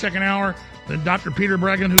entire second hour. Then Dr. Peter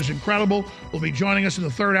Breggin, who's incredible, will be joining us in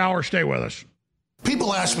the third hour. Stay with us.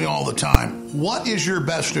 People ask me all the time, what is your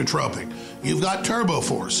best nootropic? You've got Turbo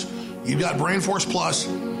Force, you've got Brain Force Plus,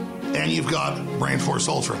 and you've got Brain Force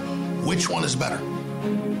Ultra. Which one is better?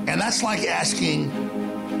 And that's like asking,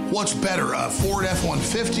 what's better, a Ford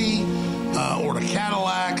F-150 or a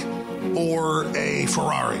Cadillac or a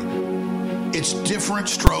Ferrari? It's different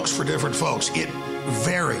strokes for different folks. It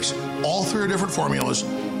varies. All three are different formulas.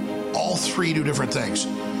 All three do different things.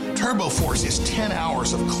 Turbo Force is 10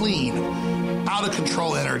 hours of clean,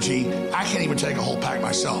 out-of-control energy. I can't even take a whole pack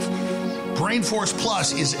myself. Brain Force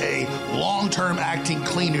Plus is a long-term acting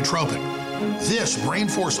clean nootropic. This Brain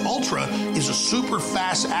Force Ultra is a super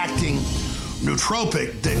fast-acting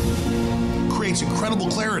nootropic that creates incredible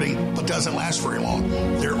clarity but doesn't last very long.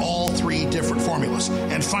 They're all three different formulas.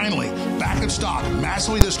 And finally, back in stock,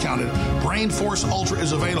 massively discounted, Brain Force Ultra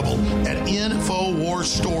is available at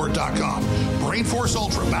InfoWarsStore.com. Brain Force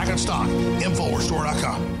Ultra, back in stock,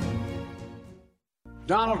 InfoWarsStore.com.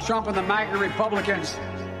 Donald Trump and the MAGA Republicans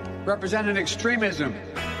represent an extremism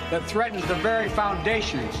that threatens the very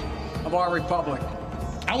foundations of our republic.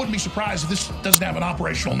 I wouldn't be surprised if this doesn't have an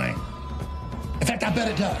operational name. In fact, I bet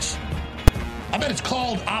it does. I bet it's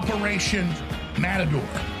called Operation Matador.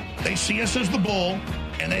 They see us as the bull,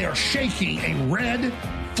 and they are shaking a red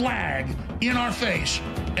flag in our face.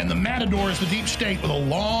 And the Matador is the deep state with a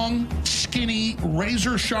long, skinny,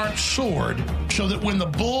 razor-sharp sword, so that when the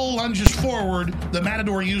bull lunges forward, the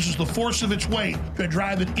Matador uses the force of its weight to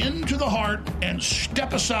drive it into the heart and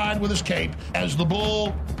step aside with his cape as the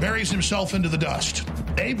bull buries himself into the dust.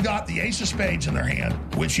 They've got the ace of spades in their hand,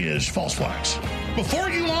 which is false flags. Before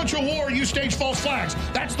you launch a war, you stage false flags.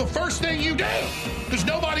 That's the first thing you do, because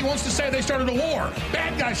nobody wants to say they started a war.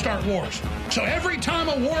 Bad guys start wars. So every time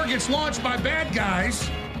a war gets launched by bad guys,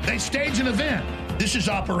 they stage an event. This is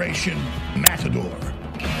Operation Matador.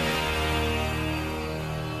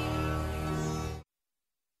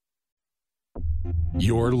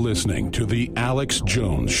 You're listening to The Alex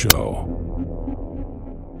Jones Show.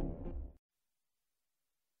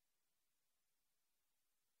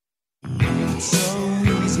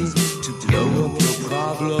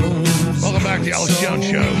 Welcome back to the Alex Jones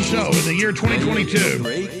Show. So, in the year 2022,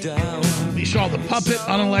 the saw the puppet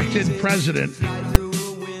unelected president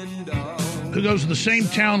who goes to the same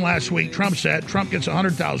town last week. Trump said Trump gets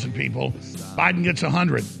 100,000 people. Biden gets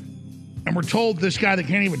 100. And we're told this guy that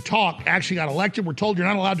can't even talk actually got elected. We're told you're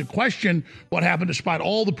not allowed to question what happened despite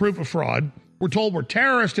all the proof of fraud. We're told we're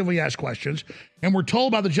terrorists if we ask questions. And we're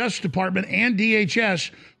told by the Justice Department and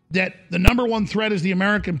DHS that the number one threat is the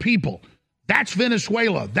American people. That's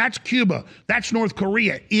Venezuela. That's Cuba. That's North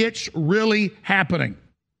Korea. It's really happening.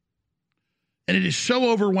 And it is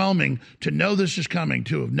so overwhelming to know this is coming,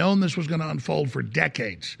 to have known this was going to unfold for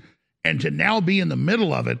decades, and to now be in the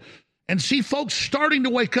middle of it and see folks starting to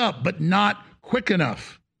wake up, but not quick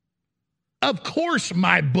enough. Of course,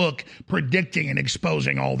 my book predicting and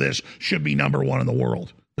exposing all this should be number one in the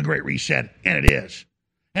world, The Great Reset, and it is.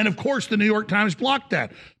 And of course, the New York Times blocked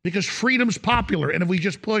that because freedom's popular, and if we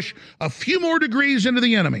just push a few more degrees into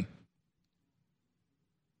the enemy,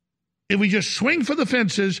 if we just swing for the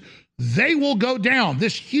fences, they will go down.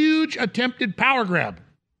 This huge attempted power grab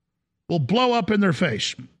will blow up in their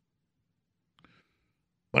face.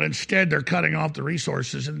 But instead, they're cutting off the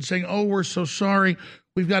resources and saying, oh, we're so sorry.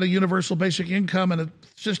 We've got a universal basic income and a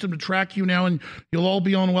system to track you now, and you'll all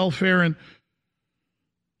be on welfare. And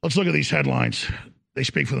let's look at these headlines. They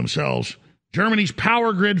speak for themselves. Germany's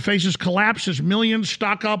power grid faces collapse as millions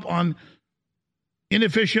stock up on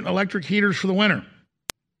inefficient electric heaters for the winter.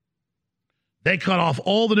 They cut off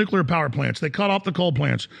all the nuclear power plants. They cut off the coal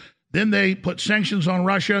plants. Then they put sanctions on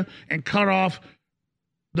Russia and cut off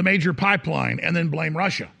the major pipeline and then blame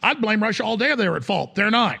Russia. I'd blame Russia all day if they were at fault.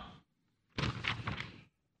 They're not.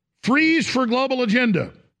 Freeze for global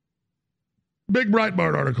agenda. Big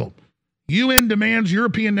Breitbart article. UN demands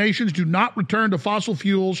European nations do not return to fossil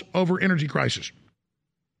fuels over energy crisis.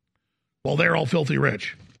 Well, they're all filthy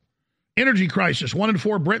rich. Energy crisis. 1 in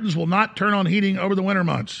 4 Britons will not turn on heating over the winter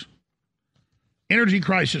months. Energy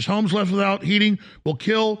crisis. Homes left without heating will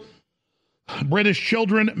kill British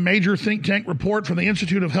children. Major think tank report from the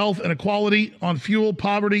Institute of Health and Equality on fuel,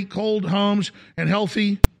 poverty, cold homes, and health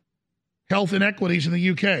inequities in the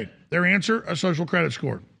UK. Their answer, a social credit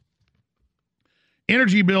score.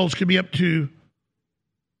 Energy bills could be up to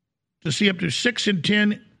see up to 6 in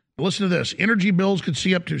 10. Listen to this. Energy bills could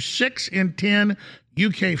see up to 6 in 10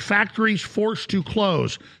 UK factories forced to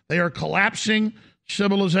close. They are collapsing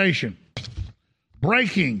civilization.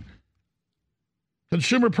 Breaking.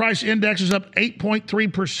 Consumer price index is up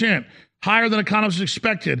 8.3%, higher than economists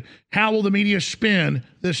expected. How will the media spin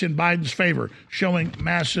this in Biden's favor? Showing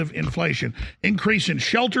massive inflation. Increase in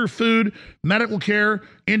shelter, food, medical care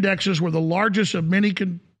indexes were the largest of many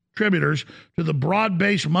contributors to the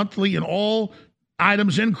broad-based monthly and all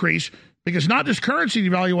items increase, because not just currency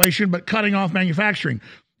devaluation, but cutting off manufacturing.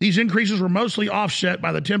 These increases were mostly offset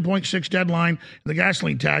by the 10.6 deadline and the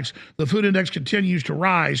gasoline tax. The food index continues to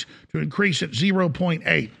rise to increase at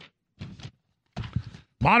 0.8.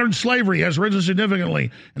 Modern slavery has risen significantly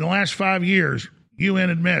in the last 5 years, UN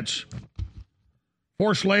admits.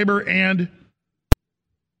 Forced labor and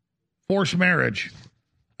forced marriage.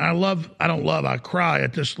 I cry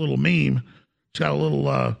at this little meme. It's got a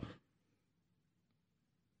little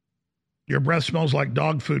your breath smells like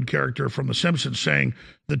dog food character from The Simpsons saying,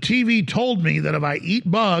 the TV told me that if I eat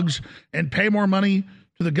bugs and pay more money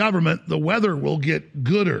to the government, the weather will get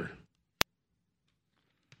gooder.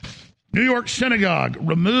 New York synagogue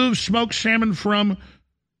removes smoked salmon from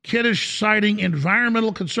Kiddush, citing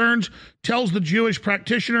environmental concerns, tells the Jewish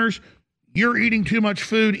practitioners, you're eating too much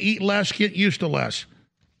food, eat less, get used to less.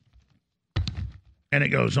 And it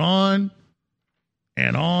goes on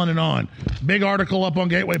and on and on. Big article up on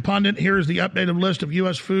Gateway Pundit. Here's the updated list of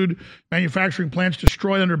U.S. food manufacturing plants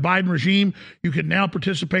destroyed under Biden regime. You can now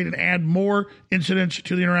participate and add more incidents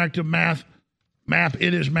to the interactive map.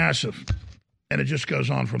 It is massive. And it just goes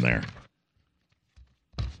on from there.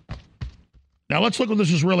 Now let's look what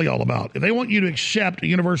this is really all about. If they want you to accept a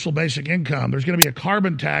universal basic income, there's going to be a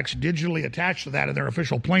carbon tax digitally attached to that in their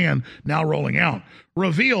official plan now rolling out.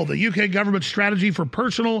 Reveal the UK government strategy for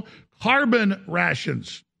personal carbon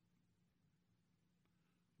rations.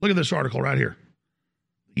 Look at this article right here.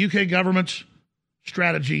 The UK government's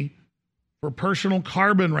strategy for personal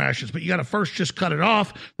carbon rations. But you got to first just cut it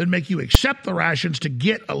off, then make you accept the rations to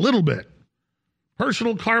get a little bit.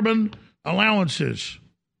 Personal carbon allowances.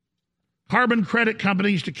 Carbon credit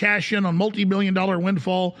companies to cash in on multi-billion-dollar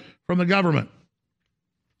windfall from the government.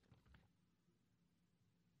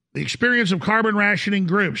 The experience of carbon rationing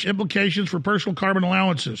groups. Implications for personal carbon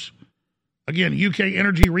allowances. Again, UK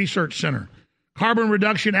Energy Research Center. Carbon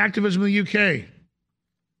reduction activism in the UK.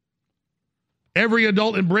 Every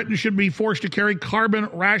adult in Britain should be forced to carry carbon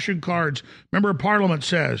ration cards. Member of Parliament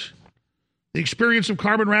says. The experience of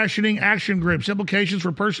carbon rationing action groups, implications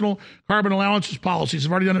for personal carbon allowances policies.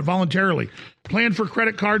 Have already done it voluntarily. Plan for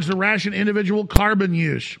credit cards to ration individual carbon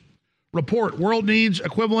use. Report, world needs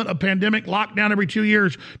equivalent of pandemic lockdown every 2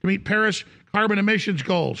 years to meet Paris carbon emissions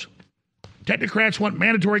goals. Technocrats want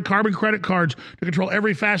mandatory carbon credit cards to control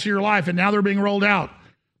every facet of your life, and now they're being rolled out.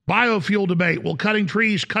 Biofuel debate. Will cutting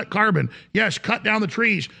trees cut carbon? Yes, cut down the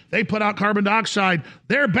trees. They put out carbon dioxide.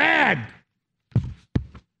 They're bad.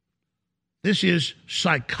 This is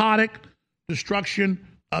psychotic destruction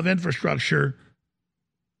of infrastructure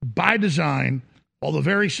by design, while the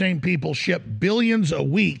very same people ship billions a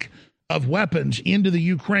week of weapons into the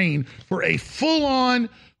Ukraine for a full-on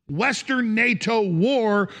Western NATO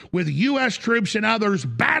war with U.S. troops and others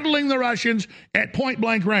battling the Russians at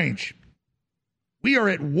point-blank range. We are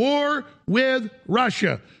at war with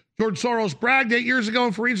Russia. George Soros bragged 8 years ago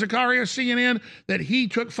in Fareed Zakaria, CNN, that he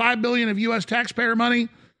took $5 billion of U.S. taxpayer money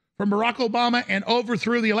from Barack Obama and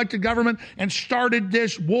overthrew the elected government and started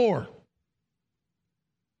this war.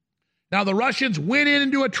 Now, the Russians went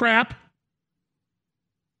into a trap,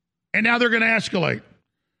 and now they're going to escalate.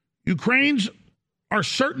 Ukrainians are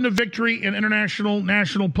certain of victory in international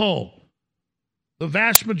national poll. The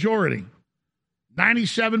vast majority,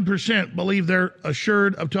 97%, believe they're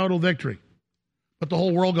assured of total victory. But the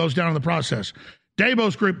whole world goes down in the process.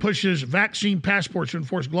 Davos Group pushes vaccine passports to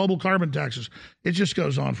enforce global carbon taxes. It just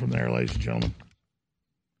goes on from there, ladies and gentlemen.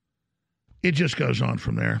 It just goes on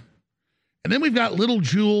from there. And then we've got little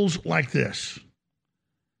jewels like this.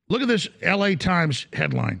 Look at this LA Times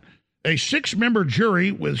headline. A 6-member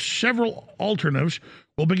jury with several alternatives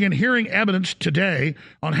will begin hearing evidence today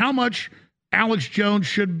on how much Alex Jones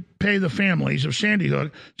should pay the families of Sandy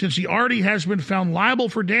Hook, since he already has been found liable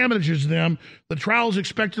for damages to them. The trial is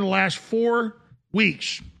expected to last 4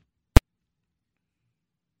 weeks.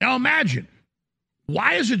 Now imagine,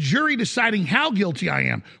 why is a jury deciding how guilty I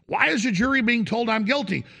am? Why is a jury being told I'm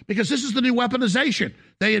guilty? Because this is the new weaponization.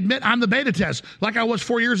 They admit I'm the beta test, like I was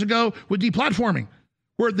 4 years ago with deplatforming,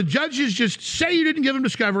 where the judges just say you didn't give them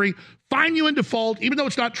discovery, find you in default, even though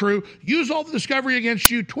it's not true, use all the discovery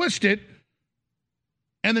against you, twist it,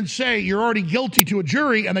 and then say you're already guilty to a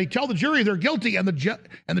jury, and they tell the jury they're guilty, and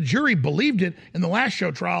the jury believed it in the last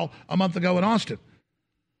show trial a month ago in Austin.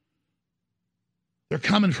 They're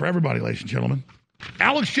coming for everybody, ladies and gentlemen.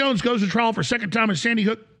 Alex Jones goes to trial for a second time in Sandy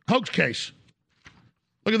Hook hoax case.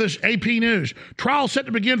 Look at this, AP News. Trial set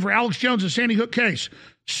to begin for Alex Jones' Sandy Hook case.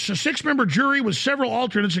 A 6-member jury with several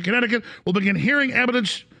alternates in Connecticut will begin hearing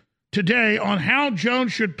evidence today on how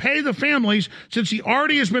Jones should pay the families, since he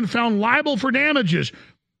already has been found liable for damages.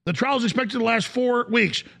 The trial is expected to last 4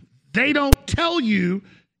 weeks. They don't tell you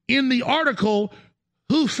in the article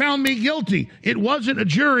who found me guilty. It wasn't a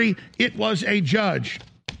jury, it was a judge.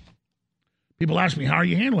 People ask me, how are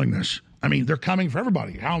you handling this? I mean, they're coming for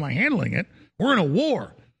everybody. How am I handling it? We're in a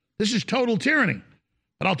war. This is total tyranny.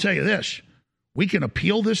 But I'll tell you this, we can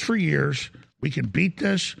appeal this for years. We can beat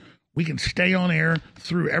this. We can stay on air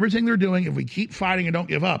through everything they're doing if we keep fighting and don't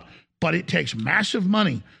give up. But it takes massive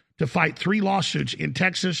money to fight 3 lawsuits in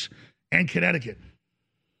Texas and Connecticut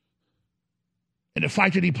and to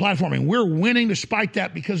fight the deplatforming. We're winning despite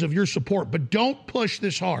that because of your support. But don't push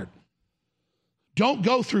this hard. Don't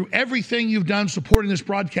go through everything you've done supporting this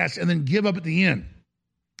broadcast and then give up at the end.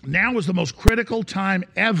 Now is the most critical time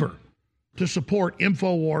ever to support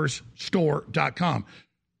InfoWarsStore.com.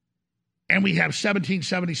 And we have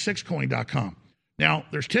 1776coin.com. Now,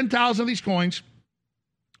 there's 10,000 of these coins.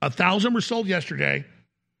 1,000 were sold yesterday.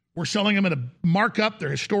 We're selling them at a markup. They're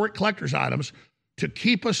historic collector's items to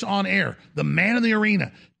keep us on air. The man in the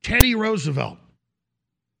arena, Teddy Roosevelt.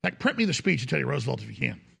 In fact, print me the speech of Teddy Roosevelt if you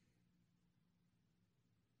can.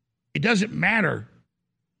 It doesn't matter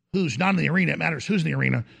who's not in the arena. It matters who's in the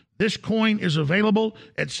arena. This coin is available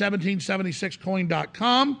at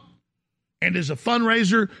 1776coin.com and is a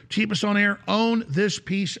fundraiser to keep us on air. Own this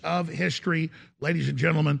piece of history, ladies and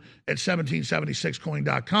gentlemen, at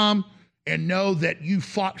 1776coin.com. And know that you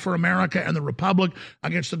fought for America and the Republic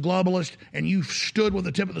against the globalists, and you stood with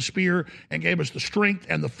the tip of the spear and gave us the strength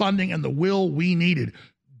and the funding and the will we needed.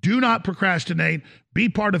 Do not procrastinate. Be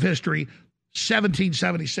part of history.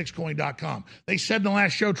 1776coin.com. They said in the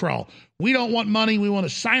last show trial, we don't want money. We want to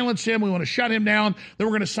silence him. We want to shut him down. Then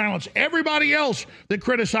we're going to silence everybody else that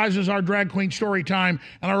criticizes our drag queen story time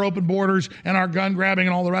and our open borders and our gun grabbing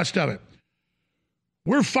and all the rest of it.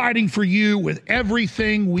 We're fighting for you with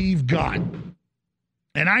everything we've got.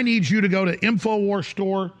 And I need you to go to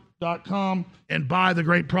InfoWarsStore.com and buy the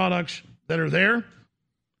great products that are there.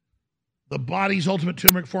 The Body's Ultimate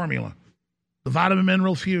Turmeric Formula, the Vitamin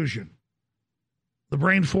Mineral Fusion, the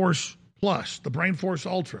Brain Force Plus, the Brain Force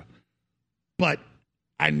Ultra, But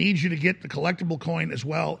I need you to get the collectible coin as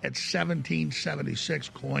well at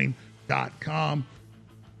 1776coin.com.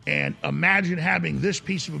 And imagine having this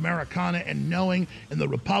piece of Americana and knowing in the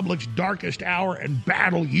Republic's darkest hour and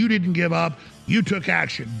battle, you didn't give up, you took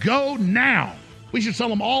action. Go now. We should sell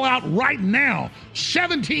them all out right now.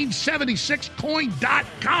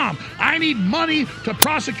 1776coin.com. I need money to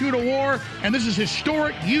prosecute a war, and this is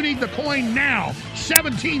historic. You need the coin now.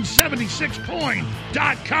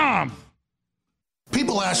 1776coin.com.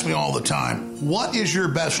 People ask me all the time, what is your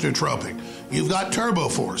best nootropic? You've got Turbo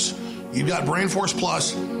Force, you've got Brain Force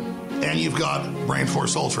Plus, and you've got Brain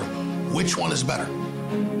Force Ultra. Which one is better?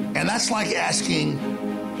 And that's like asking,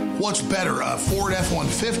 what's better, a Ford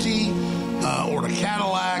F-150 or a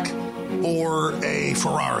Cadillac or a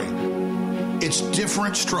Ferrari? It's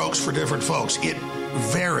different strokes for different folks. It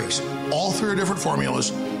varies. All three are different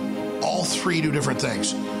formulas. All three do different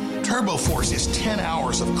things. Turbo Force is 10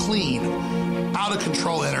 hours of clean, out of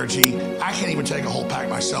control energy. I can't even take a whole pack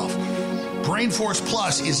myself. Brain Force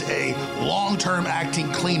Plus is a long-term acting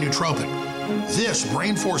clean nootropic. This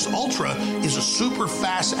Brain Force Ultra is a super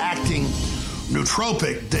fast acting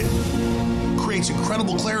nootropic that creates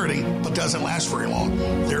incredible clarity but doesn't last very long.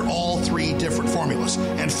 They're all three different formulas.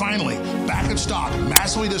 And finally, back in stock,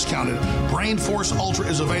 massively discounted, Brain Force Ultra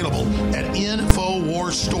is available at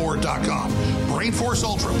InfoWarsStore.com. Brain Force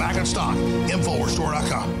Ultra, back in stock,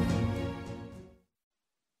 InfoWarsStore.com.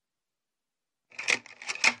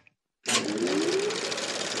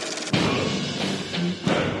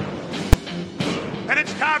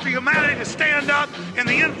 Time for humanity to stand up in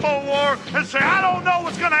the info war and say, I don't know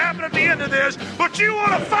what's going to happen at the end of this, but you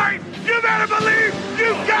want to fight, you better believe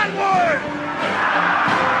you got one!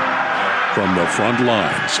 From the front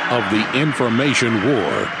lines of the information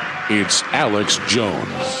war, it's Alex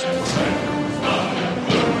Jones.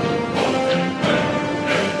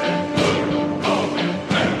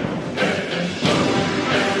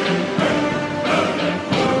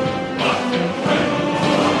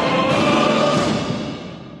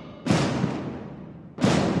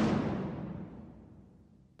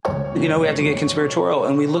 You know, we have to get conspiratorial,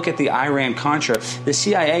 and we look at the Iran-Contra. The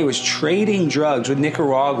CIA was trading drugs with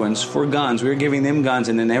Nicaraguans for guns. We were giving them guns,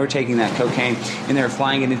 and then they were taking that cocaine, and they were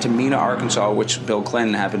flying it into Mena, Arkansas, which Bill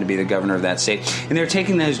Clinton happened to be the governor of that state. And they were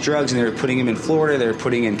taking those drugs, and they were putting them in Florida. They were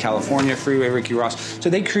putting in California, Freeway Ricky Ross. So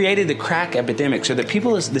they created the crack epidemic. So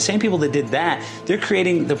the same people that did that, they're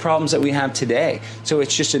creating the problems that we have today. So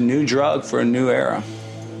it's just a new drug for a new era.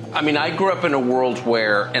 I mean, I grew up in a world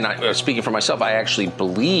where, and speaking for myself, I actually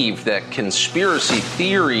believed that conspiracy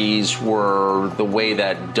theories were the way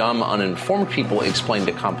that dumb, uninformed people explained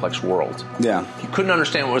a complex world. Yeah. If you couldn't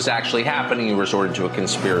understand what was actually happening, you resorted to a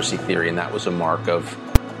conspiracy theory, and that was a mark of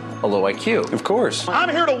a low IQ. Of course. I'm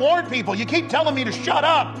here to warn people. You keep telling me to shut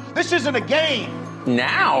up. This isn't a game.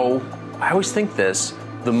 Now, I always think this.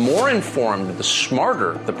 The more informed, the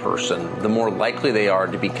smarter the person, the more likely they are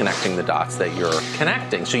to be connecting the dots that you're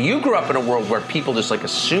connecting. So you grew up in a world where people just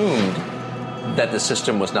assumed that the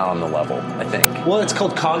system was not on the level, I think. Well, it's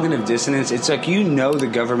called cognitive dissonance. It's like, the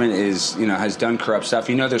government has done corrupt stuff.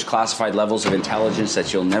 There's classified levels of intelligence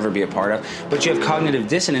that you'll never be a part of. But you have cognitive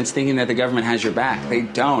dissonance thinking that the government has your back. They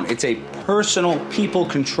don't. It's a personal people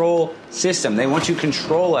control system. They want to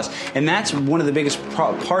control us. And that's one of the biggest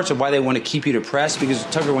parts of why they want to keep you depressed. Because,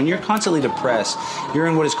 Tucker, when you're constantly depressed, you're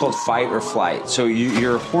in what is called fight or flight. So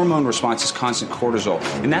your hormone response is constant cortisol.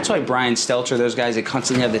 And that's why Brian Stelter, those guys, they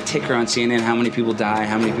constantly have the ticker on CNN, how many people die.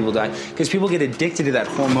 Because people get addicted to that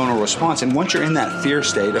hormonal response. And once you're in that fear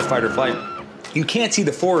state of fight or flight, you can't see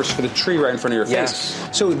the forest for the tree right in front of your face.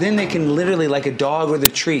 So then they can literally, like a dog with a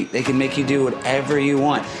treat, they can make you do whatever you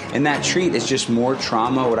want. And that treat is just more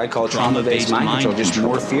trauma, what I call trauma-based mind control, just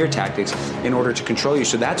more fear tactics in order to control you.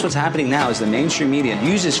 So that's what's happening now is the mainstream media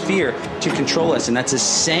uses fear to control us. And that's the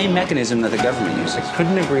same mechanism that the government uses. I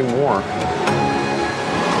couldn't agree more.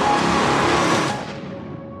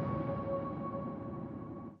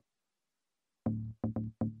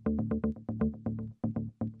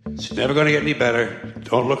 It's never going to get any better.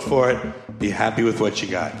 Don't look for it. Be happy with what you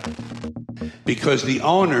got. Because the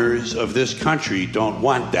owners of this country don't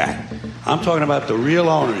want that. I'm talking about the real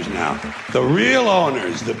owners now. The real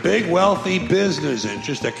owners, the big wealthy business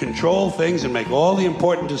interests that control things and make all the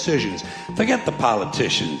important decisions. Forget the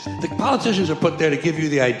politicians. The politicians are put there to give you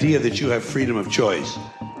the idea that you have freedom of choice.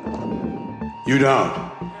 You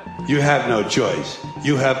don't. You have no choice.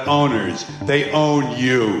 You have owners. They own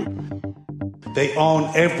you. They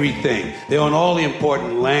own everything. They own all the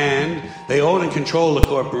important land. They own and control the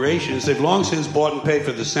corporations. They've long since bought and paid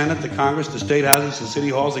for the Senate, the Congress, the state houses, the city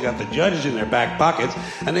halls. They got the judges in their back pockets.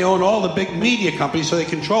 And they own all the big media companies, so they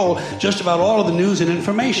control just about all of the news and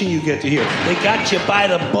information you get to hear. They got you by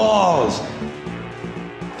the balls.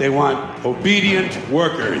 They want obedient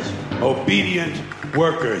workers. Obedient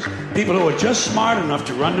workers. People who are just smart enough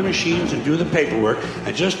to run the machines and do the paperwork,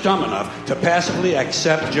 and just dumb enough to passively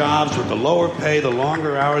accept jobs with the lower pay, the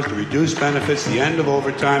longer hours, the reduced benefits, the end of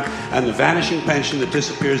overtime, and the vanishing pension that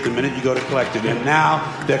disappears the minute you go to collect it. And now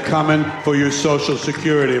they're coming for your Social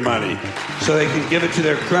Security money so they can give it to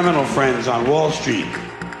their criminal friends on Wall Street.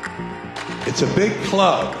 It's a big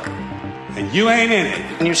club, and you ain't in it.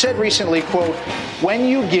 And you said recently, quote, when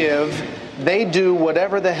you give, they do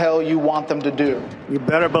whatever the hell you want them to do. You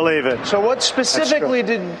better believe it. So what specifically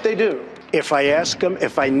did they do? If I ask them,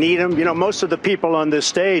 if I need them, most of the people on this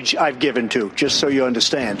stage I've given to, just so you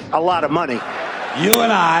understand. A lot of money. You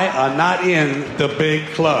and I are not in the big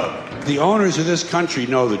club. The owners of this country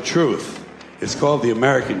know the truth. It's called the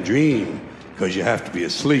American dream, because you have to be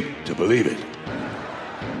asleep to believe it.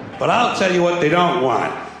 But I'll tell you what they don't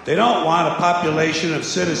want. They don't want a population of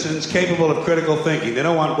citizens capable of critical thinking. They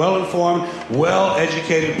don't want well-informed,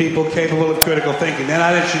 well-educated people capable of critical thinking. They're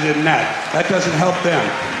not interested in that. That doesn't help them.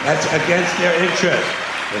 That's against their interest.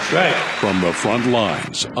 That's right. From the front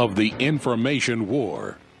lines of the information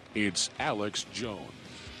war, it's Alex Jones.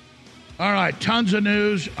 All right, tons of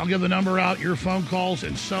news. I'll give the number out, your phone calls,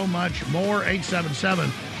 and so much more. 877-789-2539,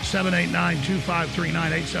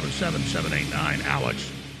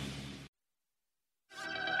 877-789-ALEX.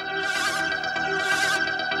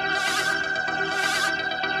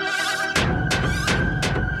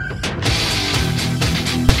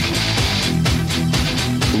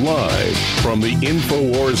 Live from the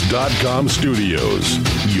Infowars.com studios,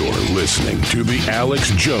 you're listening to The Alex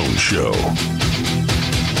Jones Show.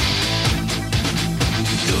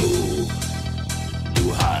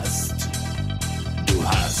 Du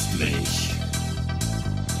hast mich.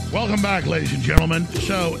 Welcome back, ladies and gentlemen.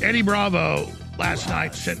 So, Eddie Bravo last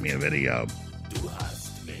night sent me a video.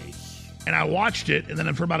 And I watched it, and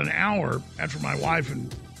then for about an hour, after my wife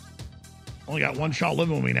and only got one child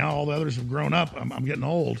living with me now. All the others have grown up. I'm getting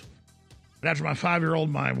old. But after my 5-year-old,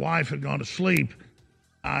 my wife had gone to sleep,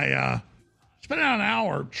 I spent about an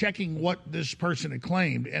hour checking what this person had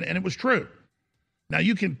claimed, and it was true. Now,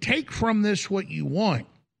 you can take from this what you want,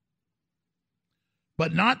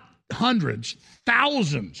 but not hundreds,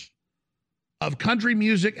 thousands of country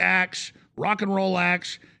music acts, rock and roll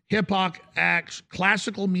acts, hip-hop acts,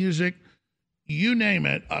 classical music, you name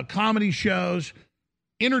it, comedy shows,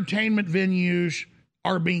 entertainment venues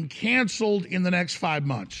are being canceled in the next 5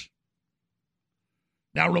 months.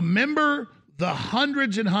 Now, remember the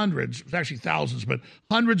hundreds and hundreds, it's actually thousands, but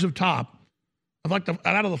hundreds of top, of like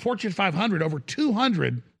out of the Fortune 500, over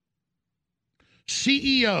 200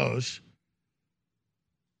 CEOs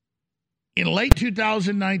in late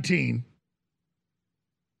 2019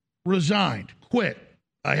 resigned, quit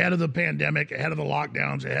ahead of the pandemic, ahead of the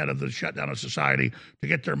lockdowns, ahead of the shutdown of society to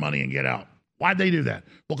get their money and get out. Why'd they do that?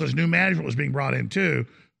 Well, because new management was being brought in, too,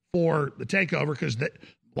 for the takeover, because a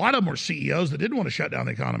lot of them were CEOs that didn't want to shut down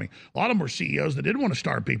the economy. A lot of them were CEOs that didn't want to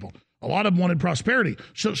starve people. A lot of them wanted prosperity.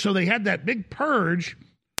 So they had that big purge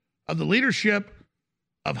of the leadership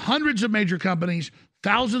of hundreds of major companies,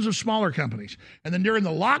 thousands of smaller companies. And then during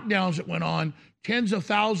the lockdowns that went on, tens of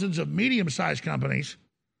thousands of medium-sized companies,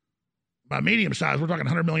 by medium-sized, we're talking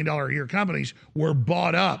 $100 million a year companies, were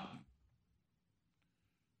bought up.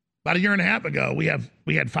 About a year and a half ago, we had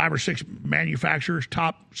 5 or 6 manufacturers,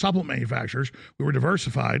 top supplement manufacturers. We were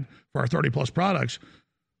diversified for our 30-plus products.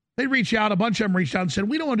 They reached out, a bunch of them reached out and said,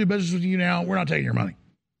 we don't want to do business with you now. We're not taking your money.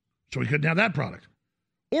 So we couldn't have that product.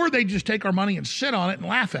 Or they just take our money and sit on it and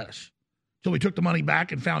laugh at us. So we took the money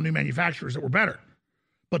back and found new manufacturers that were better.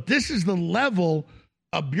 But this is the level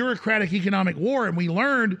of bureaucratic economic war. And we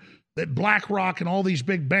learned that BlackRock and all these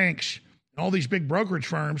big banks and all these big brokerage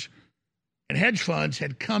firms and hedge funds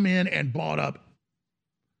had come in and bought up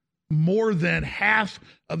more than half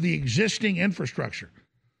of the existing infrastructure.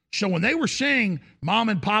 So when they were saying mom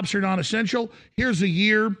and pops are non-essential, here's a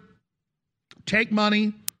year, take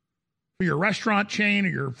money for your restaurant chain or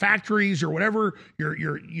your factories or whatever,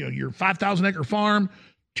 your 5,000 acre farm,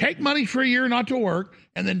 take money for a year not to work,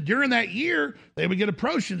 and then during that year, they would get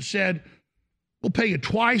approached and said, we'll pay you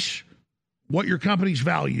twice what your company's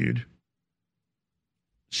valued.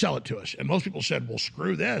 Sell it to us. And most people said, well,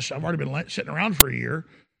 screw this. I've already been sitting around for a year.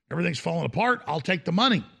 Everything's falling apart. I'll take the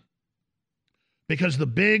money. Because the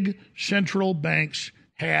big central banks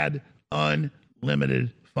had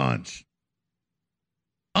unlimited funds.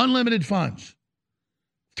 unlimited funds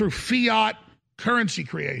through fiat currency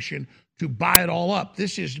creation to buy it all up.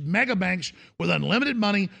 This is mega banks with unlimited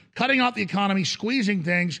money, cutting out the economy, squeezing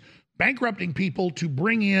things, bankrupting people to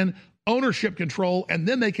bring in ownership control, and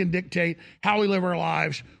then they can dictate how we live our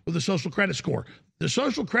lives with the social credit score. The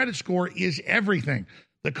social credit score is everything.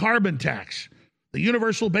 The carbon tax, the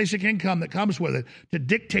universal basic income that comes with it to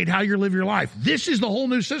dictate how you live your life. This is the whole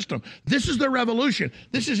new system. This is the revolution.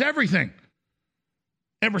 This is everything.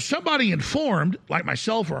 And for somebody informed, like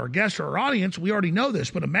myself or our guests or our audience, we already know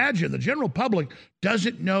this, but imagine the general public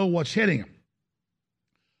doesn't know what's hitting them.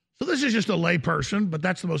 So this is just a layperson, but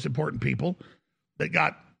that's the most important people that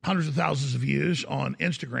got hundreds of thousands of views on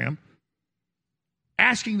Instagram,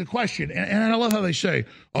 asking the question, and I love how they say,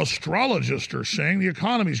 astrologists are saying the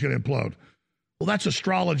economy is going to implode. Well, that's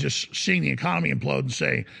astrologists seeing the economy implode and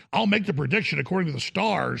say, I'll make the prediction according to the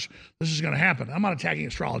stars, this is going to happen. I'm not attacking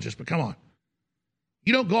astrologists, but come on.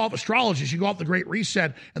 You don't go off astrologists, you go off the Great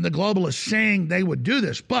Reset and the globalists saying they would do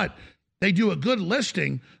this, but they do a good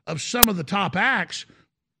listing of some of the top acts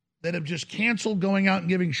that have just canceled going out and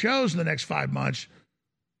giving shows in the next 5 months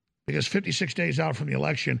because 56 days out from the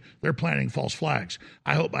election, they're planting false flags.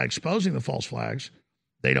 I hope by exposing the false flags,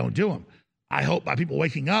 they don't do them. I hope by people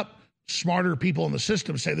waking up, smarter people in the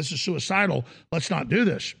system say this is suicidal, let's not do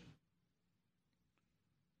this.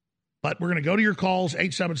 But we're going to go to your calls,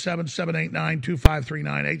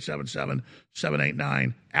 877-789-2539,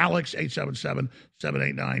 877-789-ALEX,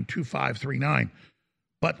 877-789-2539.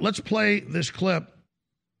 But let's play this clip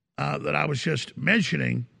that I was just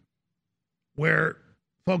mentioning where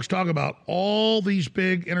folks talk about all these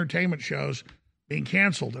big entertainment shows being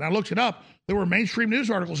canceled. And I looked it up. There were mainstream news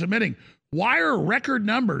articles admitting, why are record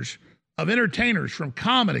numbers of entertainers from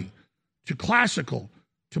comedy to classical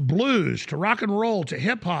to blues, to rock and roll, to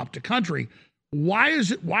hip hop, to country, why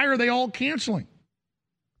are they all canceling?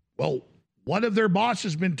 Well, one of their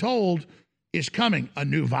bosses been told is coming. A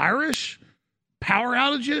new virus, power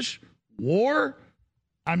outages, war.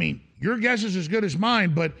 I mean, your guess is as good as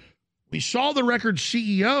mine, but we saw the record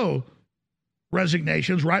CEO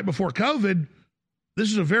resignations right before COVID. This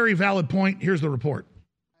is a very valid point. Here's the report.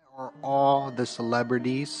 Are all the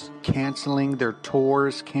celebrities canceling their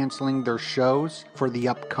tours, canceling their shows for the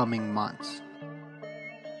upcoming months?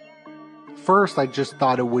 First, I just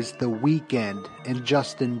thought it was The Weeknd and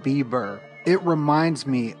Justin Bieber. It reminds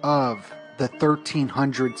me of the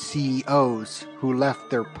 1,300 CEOs who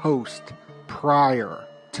left their post prior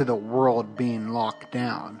to the world being locked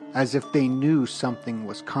down, as if they knew something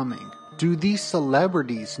was coming. Do these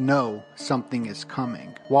celebrities know something is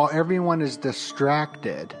coming? While everyone is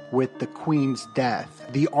distracted with the Queen's death,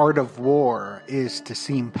 the art of war is to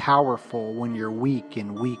seem powerful when you're weak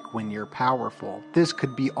and weak when you're powerful. This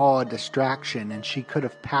could be all a distraction, and she could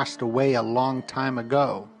have passed away a long time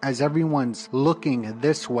ago. As everyone's looking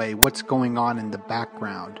this way, what's going on in the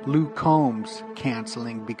background? Luke Combs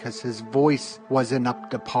canceling because his voice wasn't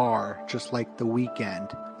up to par, just like The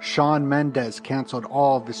Weeknd. Shawn Mendes canceled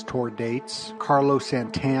all of his tour dates. Carlos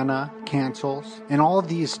Santana cancels. And all of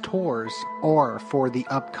these tours are for the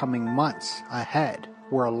upcoming months ahead,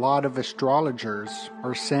 where a lot of astrologers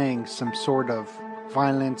are saying some sort of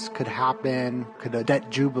violence could happen, could a debt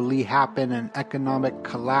jubilee happen, an economic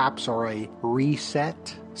collapse, or a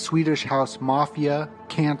reset. Swedish House Mafia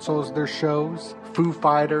cancels their shows. Foo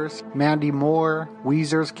Fighters, Mandy Moore,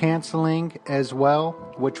 Weezer's canceling as well,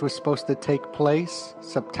 which was supposed to take place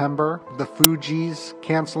September. The Fugees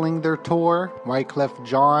canceling their tour. Wyclef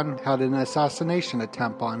Jean had an assassination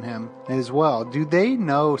attempt on him as well. Do they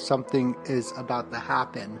know something is about to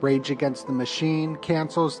happen? Rage Against the Machine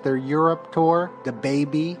cancels their Europe tour.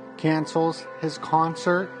 DaBaby cancels his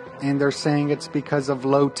concert. And they're saying it's because of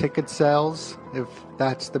low ticket sales, if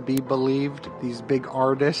that's to be believed. These big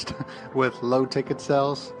artists with low ticket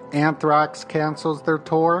sales. Anthrax cancels their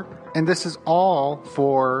tour. And this is all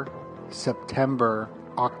for September,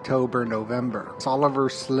 October, November. Oliver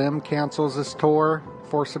Slim cancels his tour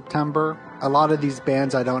for September. A lot of these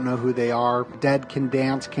bands, I don't know who they are. Dead Can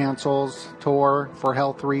Dance cancels tour for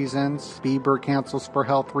health reasons. Bieber cancels for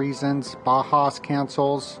health reasons. Bajas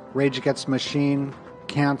cancels. Rage Against the Machine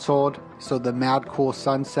canceled. So the Mad Cool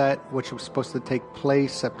Sunset, which was supposed to take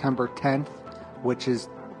place September 10th, which is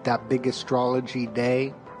that big astrology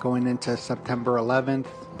day going into September 11th.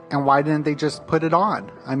 And why didn't they just put it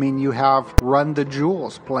on? I mean, you have Run the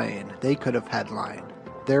Jewels playing. They could have headlined.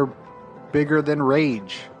 They're bigger than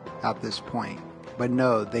Rage at this point. But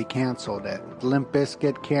no, they canceled it. Limp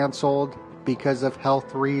Bizkit canceled because of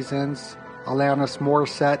health reasons. Alanis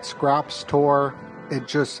Morissette scraps tour.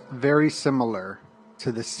 It's just very similar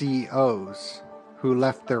to the CEOs who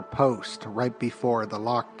left their post right before the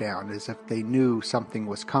lockdown as if they knew something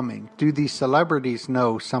was coming. Do these celebrities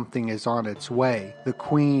know something is on its way? The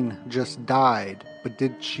Queen just died, but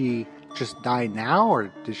did she just die now,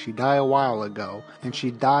 or did she die a while ago? And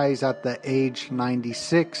she dies at the age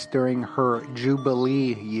 96 during her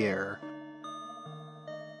Jubilee year.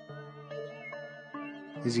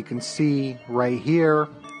 As you can see right here,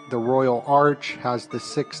 the Royal Arch has the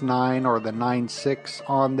 6.9 or the 9.6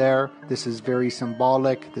 on there. This is very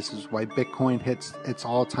symbolic. This is why Bitcoin hits its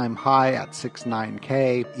all-time high at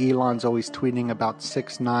 6.9K. Elon's always tweeting about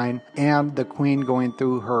 6.9. And the Queen going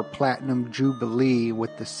through her Platinum Jubilee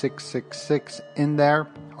with the 666 in there.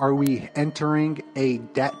 Are we entering a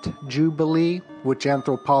debt jubilee, which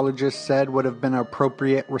anthropologists said would have been an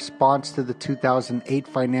appropriate response to the 2008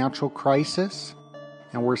 financial crisis?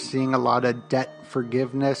 And we're seeing a lot of debt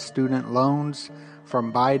forgiveness, student loans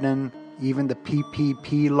from Biden, even the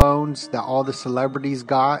PPP loans that all the celebrities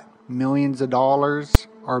got, millions of dollars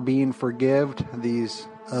are being forgived. These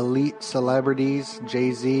elite celebrities,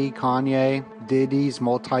 Jay-Z, Kanye, Diddy's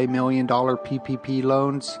multi-million-dollar PPP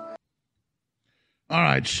loans. All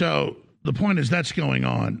right, so the point is that's going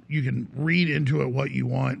on. You can read into it what you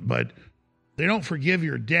want, but they don't forgive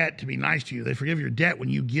your debt to be nice to you. They forgive your debt when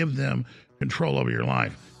you give them control over your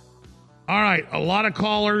life. All right, a lot of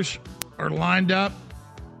callers are lined up.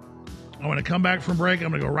 I want to come back from break. I'm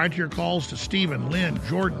going to go right to your calls to Stephen, Lynn,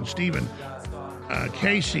 Jordan, Stephen,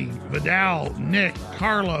 Casey, Vidal, Nick,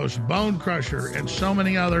 Carlos, Bone Crusher, and so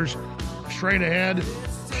many others. Straight ahead.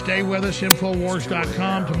 Stay with us,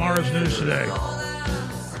 Infowars.com, tomorrow's news today.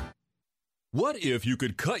 What if you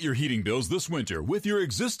could cut your heating bills this winter with your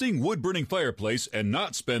existing wood-burning fireplace and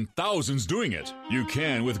not spend thousands doing it? You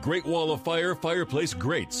can with Great Wall of Fire fireplace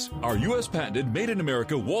grates. Our U.S.-patented,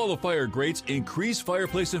 made-in-America Wall of Fire grates increase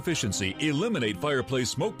fireplace efficiency, eliminate fireplace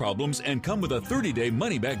smoke problems, and come with a 30-day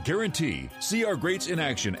money-back guarantee. See our grates in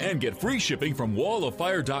action and get free shipping from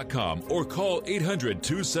walloffire.com or call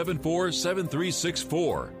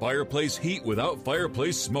 800-274-7364. Fireplace heat without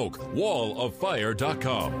fireplace smoke.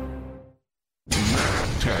 walloffire.com.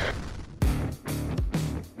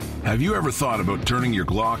 Have you ever thought about turning your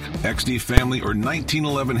Glock, XD Family, or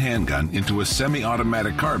 1911 handgun into a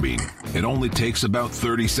semi-automatic carbine? It only takes about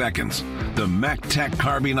 30 seconds. The MacTech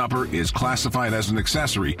Carbine Upper is classified as an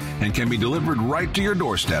accessory and can be delivered right to your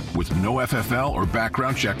doorstep with no FFL or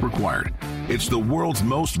background check required. It's the world's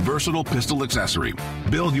most versatile pistol accessory.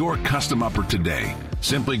 Build your custom upper today.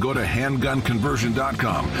 Simply go to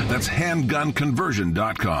handgunconversion.com. That's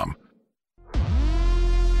handgunconversion.com.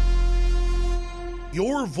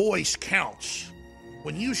 Your voice counts.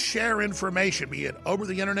 When you share information, be it over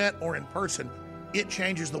the internet or in person, it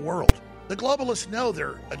changes the world. The globalists know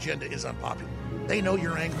their agenda is unpopular. They know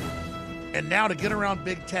you're angry. And now to get around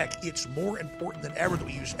big tech, it's more important than ever that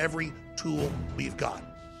we use every tool we've got.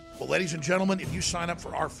 Well, ladies and gentlemen, if you sign up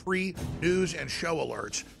for our free news and show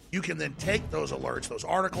alerts, you can then take those alerts, those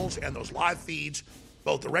articles, and those live feeds,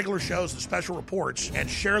 both the regular shows, the special reports, and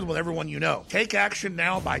share them with everyone you know. Take action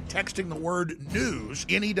now by texting the word NEWS,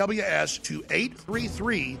 N-E-W-S, to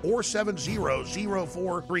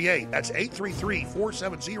 833-470-0438. That's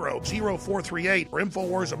 833-470-0438 for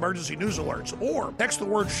InfoWars Emergency News Alerts. Or text the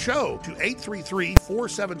word SHOW to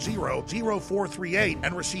 833-470-0438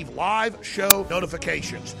 and receive live show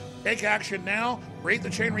notifications. Take action now, create the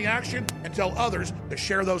chain reaction, and tell others to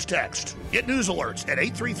share those texts. Get news alerts at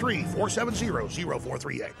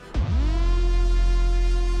 833-470-0438.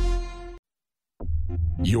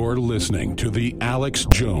 You're listening to The Alex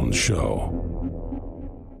Jones Show.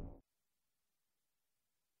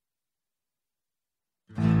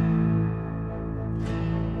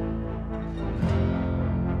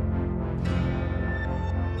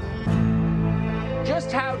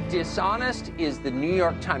 Just how dishonest is the New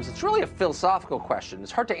York Times? It's really a philosophical question.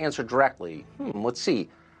 It's hard to answer directly. Let's see.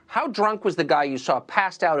 How drunk was the guy you saw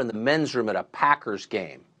passed out in the men's room at a Packers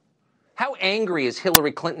game? How angry is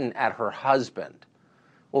Hillary Clinton at her husband?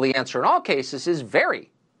 Well, the answer in all cases is very,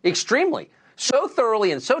 extremely, so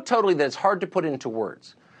thoroughly and so totally that it's hard to put into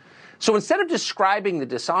words. So instead of describing the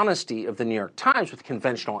dishonesty of the New York Times with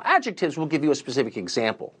conventional adjectives, we'll give you a specific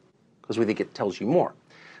example because we think it tells you more.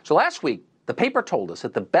 So last week, the paper told us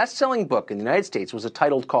that the best-selling book in the United States was a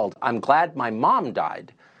title called I'm Glad My Mom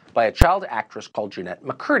Died by a child actress called Jeanette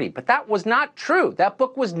McCurdy. But that was not true. That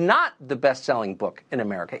book was not the best-selling book in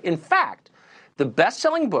America. In fact, the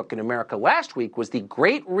best-selling book in America last week was The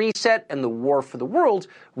Great Reset and the War for the World,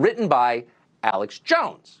 written by Alex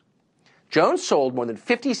Jones. Jones sold more than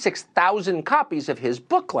 56,000 copies of his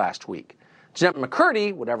book last week. Jeanette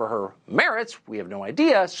McCurdy, whatever her merits, we have no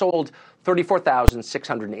idea, sold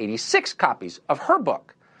 34,686 copies of her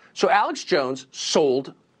book. So Alex Jones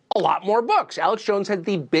sold a lot more books. Alex Jones had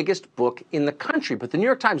the biggest book in the country, but the New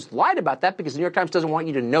York Times lied about that because the New York Times doesn't want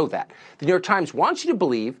you to know that. The New York Times wants you to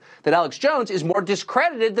believe that Alex Jones is more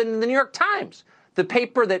discredited than the New York Times, the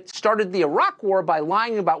paper that started the Iraq War by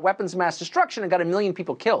lying about weapons of mass destruction and got 1 million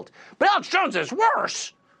people killed. But Alex Jones is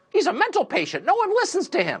worse. He's a mental patient. No one listens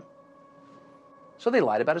to him. So they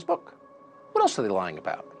lied about his book. What else are they lying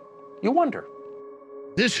about? You wonder.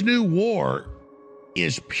 This new war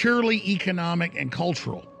is purely economic and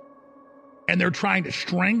cultural. And they're trying to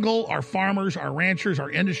strangle our farmers, our ranchers,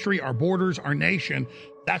 our industry, our borders, our nation.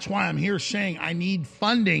 That's why I'm here saying I need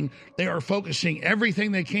funding. They are focusing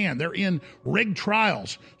everything they can. They're in rigged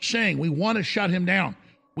trials saying we want to shut him down.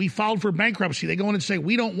 We filed for bankruptcy. They go in and say,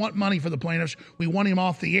 we don't want money for the plaintiffs. We want him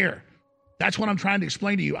off the air. That's what I'm trying to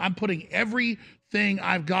explain to you. I'm putting everything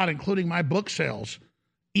I've got, including my book sales,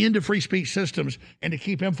 into free speech systems and to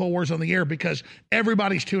keep InfoWars on the air because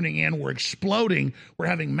everybody's tuning in. We're exploding. We're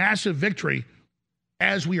having massive victory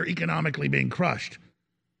as we are economically being crushed.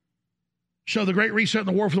 So the Great Reset and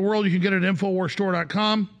the War for the World, you can get it at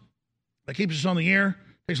InfoWarsStore.com. That keeps us on the air.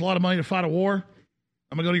 Takes a lot of money to fight a war.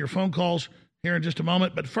 I'm going to go to your phone calls here in just a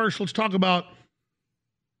moment. But first, let's talk about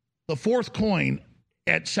the fourth coin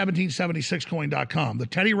at 1776coin.com, the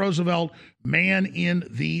Teddy Roosevelt Man in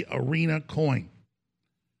the Arena coin.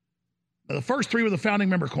 Now, the first three were the founding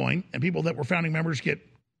member coin, and people that were founding members get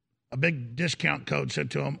a big discount code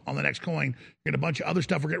sent to them on the next coin. Get a bunch of other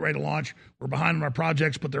stuff we're getting ready to launch. We're behind on our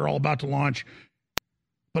projects, but they're all about to launch.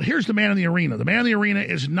 But here's the man in the arena. The man in the arena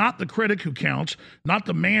is not the critic who counts, not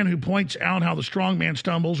the man who points out how the strong man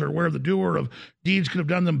stumbles or where the doer of deeds could have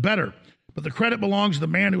done them better. But the credit belongs to the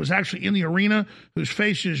man who is actually in the arena, whose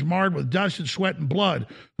face is marred with dust and sweat and blood,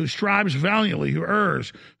 who strives valiantly, who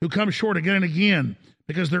errs, who comes short again and again,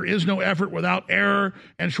 because there is no effort without error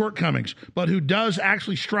and shortcomings, but who does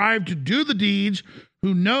actually strive to do the deeds,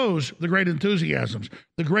 who knows the great enthusiasms,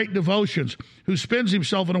 the great devotions, who spends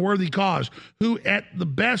himself in a worthy cause, who at the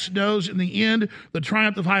best knows in the end the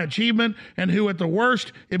triumph of high achievement, and who at the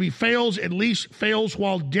worst, if he fails, at least fails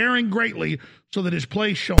while daring greatly, so that his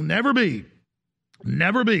place shall never be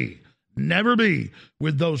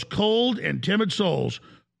with those cold and timid souls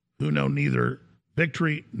who know neither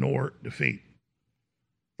victory nor defeat.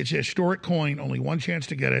 It's a historic coin, only one chance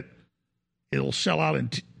to get it. It'll sell out in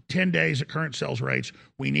 10 days at current sales rates.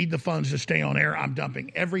 We need the funds to stay on air. I'm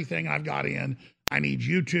dumping everything I've got in. I need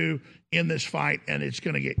you two in this fight, and it's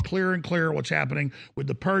going to get clearer and clearer what's happening with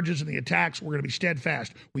the purges and the attacks. We're going to be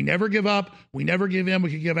steadfast. We never give up. We never give in. We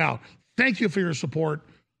can give out. Thank you for your support.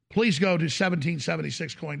 Please go to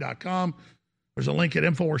 1776coin.com. There's a link at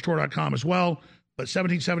InfoWarsStore.com as well. But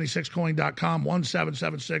 1776coin.com,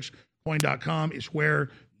 1776coin.com is where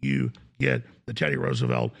you get the Teddy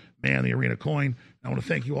Roosevelt Man in the Arena coin. I want to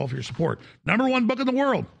thank you all for your support. Number one book in the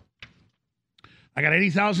world. I got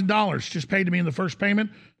 $80,000 just paid to me in the first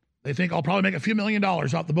payment. They think I'll probably make a few $1 million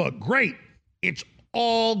off the book. Great. It's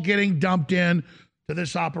all getting dumped in to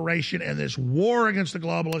this operation and this war against the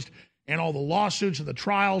globalists and all the lawsuits and the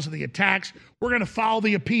trials and the attacks. We're going to file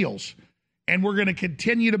the appeals, and we're going to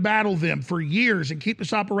continue to battle them for years and keep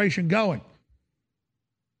this operation going.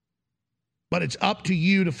 But it's up to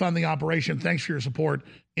you to fund the operation. Thanks for your support.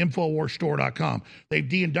 InfoWarsStore.com. They've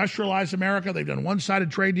deindustrialized America. They've done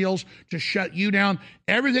one-sided trade deals to shut you down.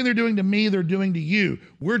 Everything they're doing to me, they're doing to you.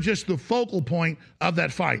 We're just the focal point of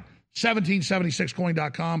that fight.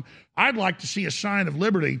 1776coin.com. I'd like to see a sign of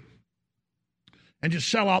liberty and just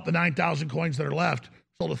sell out the 9,000 coins that are left.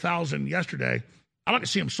 Sold 1,000 yesterday. I'd like to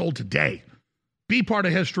see them sold today. Be part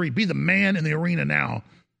of history. Be the man in the arena now.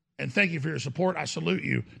 And thank you for your support. I salute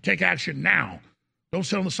you. Take action now. Don't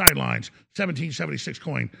sit on the sidelines.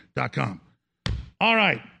 1776coin.com. All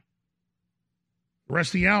right. The rest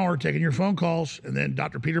of the hour, taking your phone calls. And then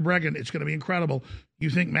Dr. Peter Breggin. It's going to be incredible.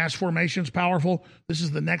 You think mass formation's powerful? This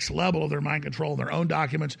is the next level of their mind control, their own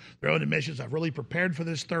documents, their own admissions. I've really prepared for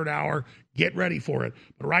this third hour. Get ready for it.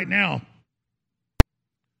 But right now,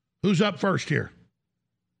 who's up first here?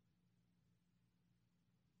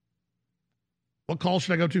 What call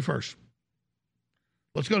should I go to first?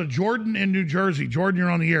 Let's go to Jordan in New Jersey. Jordan,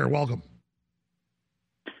 you're on the air. Welcome.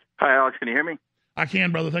 Hi, Alex. Can you hear me? I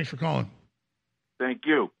can, brother. Thanks for calling. Thank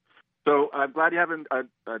you. So I'm glad you have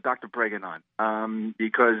Dr. Breggin on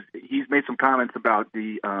because he's made some comments about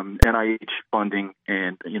the NIH funding,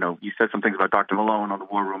 and you said some things about Dr. Malone on the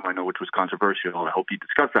War Room, I know, which was controversial. I hope you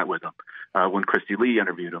discussed that with him when Christy Lee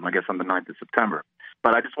interviewed him, I guess on the 9th of September.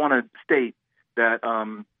 But I just want to state that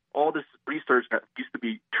all this research that used to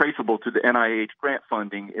be traceable to the NIH grant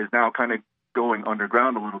funding is now kind of going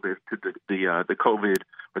underground a little bit to the COVID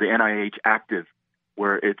or the NIH active,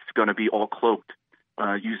 where it's going to be all cloaked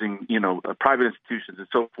using private institutions and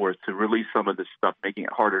so forth to release some of this stuff, making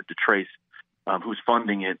it harder to trace who's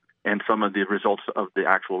funding it and some of the results of the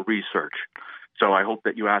actual research. So I hope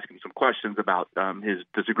that you ask him some questions about his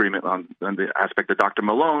disagreement on the aspect of Dr.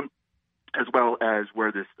 Malone, as well as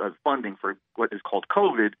where this funding for what is called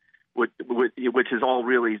COVID, which is all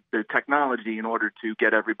really the technology in order to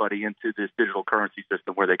get everybody into this digital currency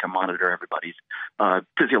system where they can monitor everybody's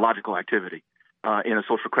physiological activity in a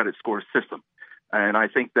social credit score system. And I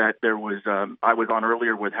think that there was, I was on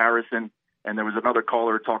earlier with Harrison, and there was another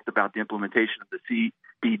caller who talked about the implementation of the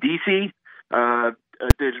CBDC,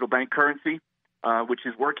 digital bank currency, which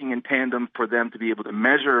is working in tandem for them to be able to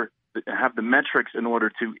measure, have the metrics in order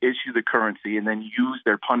to issue the currency and then use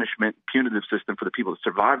their punishment punitive system for the people to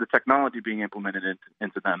survive the technology being implemented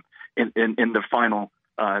into them in the final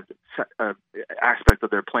aspect of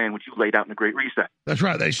their plan, which you laid out in the Great Reset. That's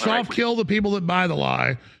right. They soft kill the people that buy the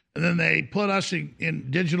lie, and then they put us in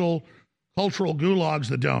digital cultural gulags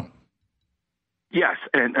that don't. Yes,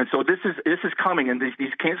 and so this is coming, and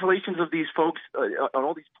these cancellations of these folks on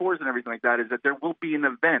all these tours and everything like that is that there will be an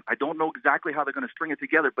event. I don't know exactly how they're going to string it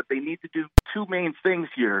together, but they need to do two main things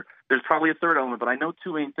here. There's probably a third element, but I know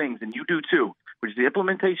two main things, and you do too, which is the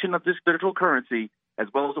implementation of this digital currency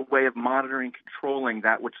as well as a way of monitoring, controlling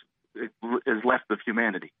that which is left of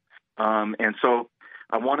humanity. And so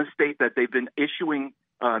I want to state that they've been issuing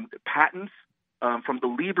patents from the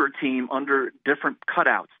Lieber team under different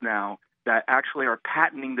cutouts now that actually are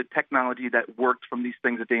patenting the technology that worked from these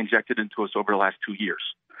things that they injected into us over the last 2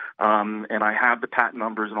 years. And I have the patent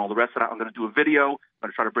numbers and all the rest of that. I'm going to do a video. I'm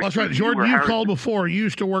going to try to break. That's right. Jordan, you called before. You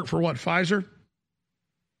used to work for what, Pfizer?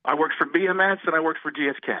 I worked for BMS and I worked for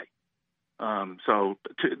GSK. So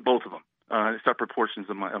both of them, separate portions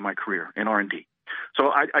of my career in R&D.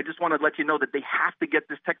 So I just want to let you know that they have to get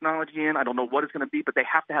this technology in. I don't know what it's going to be, but they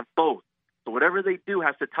have to have both. So whatever they do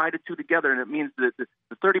has to tie the two together, and it means that the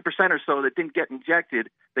 30% or so that didn't get injected,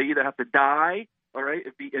 they either have to die, all right,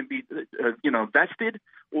 and be vested,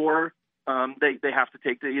 or they have to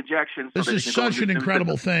take the injection. This is such an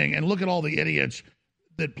incredible thing, and look at all the idiots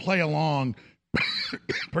that play along,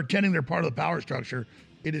 pretending they're part of the power structure.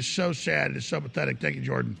 It is so sad. It is so pathetic. Thank you,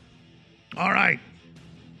 Jordan. All right.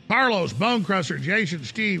 Carlos, Bonecrusher, Jason,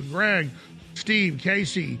 Steve, Greg, Steve,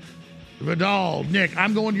 Casey, Vidal, Nick,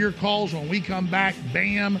 I'm going to your calls when we come back.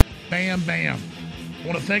 Bam, bam, bam. I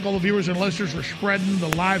want to thank all the viewers and listeners for spreading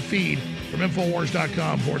the live feed from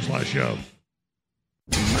Infowars.com/show.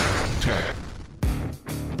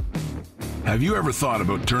 Have you ever thought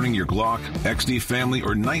about turning your Glock, XD Family,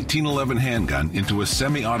 or 1911 handgun into a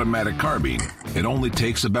semi-automatic carbine? It only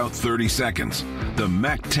takes about 30 seconds. The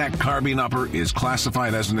MacTac Carbine Upper is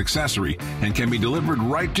classified as an accessory and can be delivered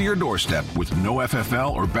right to your doorstep with no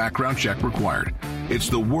FFL or background check required. It's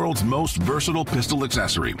the world's most versatile pistol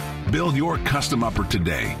accessory. Build your custom upper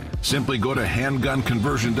today. Simply go to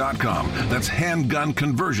handgunconversion.com. That's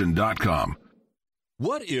handgunconversion.com.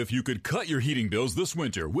 What if you could cut your heating bills this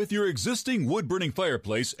winter with your existing wood-burning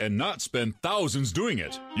fireplace and not spend thousands doing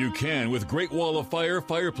it? You can with Great Wall of Fire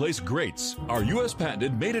fireplace grates. Our U.S.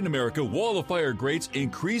 patented made-in-America Wall of Fire grates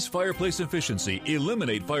increase fireplace efficiency,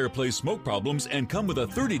 eliminate fireplace smoke problems, and come with a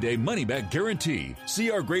 30-day money-back guarantee. See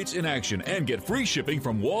our grates in action and get free shipping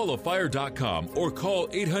from walloffire.com or call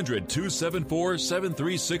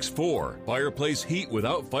 800-274-7364. Fireplace heat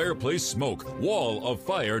without fireplace smoke.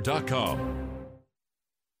 walloffire.com.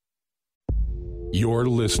 You're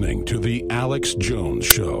listening to The Alex Jones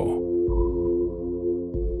Show.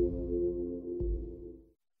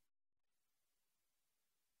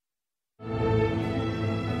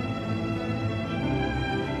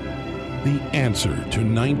 The answer to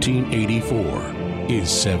 1984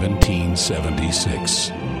 is 1776.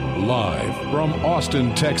 Live from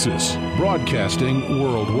Austin, Texas, broadcasting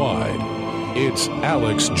worldwide, it's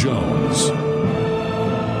Alex Jones.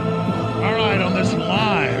 All right, on this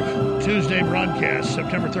live Tuesday broadcast,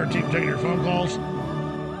 September 13th, taking your phone calls.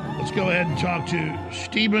 Let's go ahead and talk to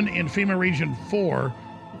Stephen in FEMA Region 4.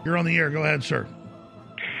 You're on the air. Go ahead, sir.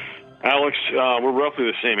 Alex, we're roughly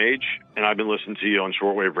the same age, and I've been listening to you on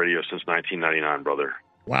shortwave radio since 1999, brother.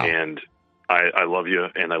 Wow. And I love you,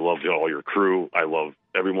 and I love all your crew. I love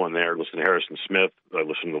everyone there. Listen to Harrison Smith. I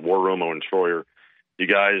listen to the War Room, Owen Schroyer. You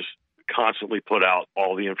guys constantly put out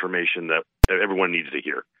all the information that everyone needs to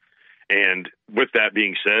hear. And with that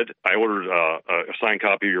being said, I ordered a signed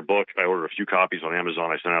copy of your book. I ordered a few copies on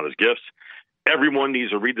Amazon. I sent out as gifts. Everyone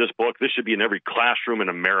needs to read this book. This should be in every classroom in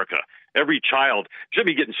America. Every child should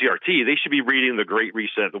be getting CRT. They should be reading The Great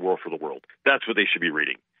Reset, The War for the World. That's what they should be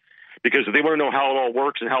reading. Because if they want to know how it all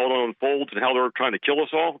works and how it all unfolds and how they're trying to kill us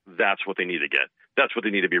all, that's what they need to get. That's what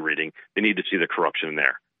they need to be reading. They need to see the corruption in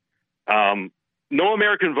there. No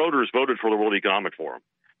American voters voted for the World Economic Forum.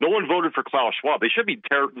 No one voted for Klaus Schwab. They should be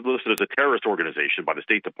listed as a terrorist organization by the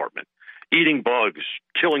State Department, eating bugs,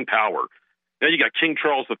 killing power. Now you got King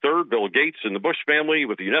Charles III, Bill Gates, and the Bush family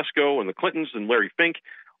with the UNESCO and the Clintons and Larry Fink.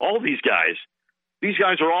 All these guys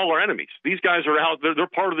are all our enemies. These guys are out. They're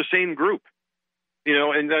part of the same group. You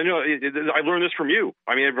know, and I know I learned this from you.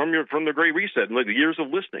 I mean, from the Great Reset and the years of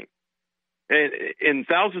listening. And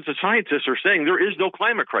thousands of scientists are saying there is no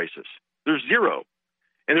climate crisis. There's zero.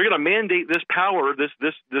 And they're going to mandate this power,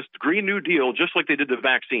 this Green New Deal, just like they did the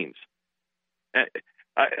vaccines.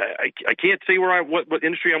 I can't say what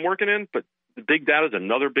industry I'm working in, but the big data is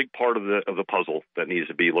another big part of the puzzle that needs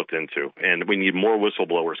to be looked into, and we need more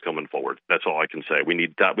whistleblowers coming forward. That's all I can say. We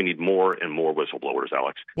need that. We need more and more whistleblowers,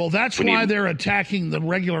 Alex. Well, that's why they're attacking the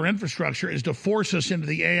regular infrastructure, is to force us into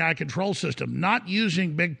the AI control system, not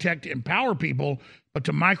using big tech to empower people, but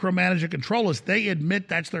to micromanage and control us. They admit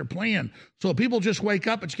that's their plan. So if people just wake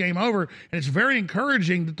up, it's game over. And it's very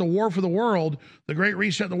encouraging that The War for the World, The Great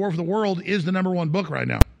Reset and The War for the World, is the #1 book right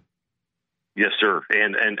now. Yes, sir.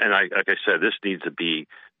 And like I said, this needs to be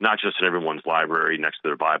not just in everyone's library next to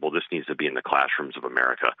their Bible. This needs to be in the classrooms of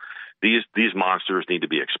America. These monsters need to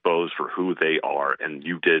be exposed for who they are, and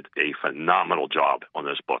you did a phenomenal job on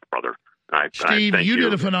this book, brother. Steve, you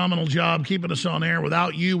did a phenomenal job keeping us on air.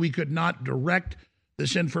 Without you, we could not direct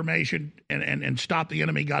this information and stop the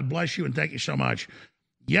enemy. God bless you, and thank you so much.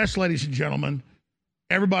 Yes, ladies and gentlemen,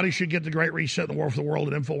 everybody should get The Great Reset and The War for the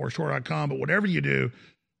World at InfoWarsStore.com, but whatever you do,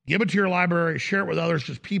 give it to your library, share it with others,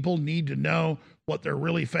 because people need to know what they're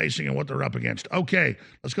really facing and what they're up against. Okay,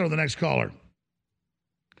 let's go to the next caller.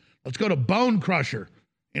 Let's go to Bone Crusher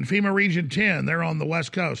in FEMA Region 10. They're on the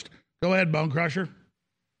West Coast. Go ahead, Bone Crusher.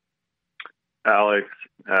 Alex,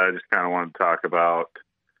 I just kind of want to talk about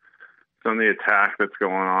some of the attack that's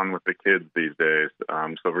going on with the kids these days.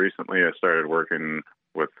 So recently I started working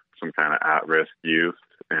with some kind of at-risk youth,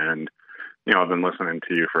 and, you know, I've been listening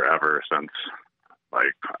to you forever since,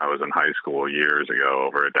 like, I was in high school years ago,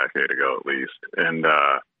 over a decade ago at least. And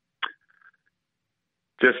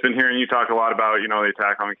just been hearing you talk a lot about, you know, the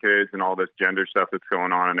attack on kids and all this gender stuff that's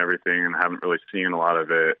going on and everything, and haven't really seen a lot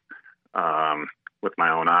of it with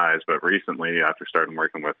my own eyes. But recently, after starting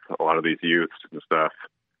working with a lot of these youths and stuff,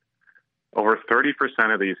 over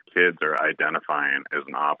 30% of these kids are identifying as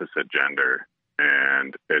an opposite gender.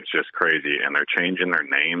 And it's just crazy. And they're changing their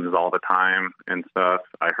names all the time and stuff.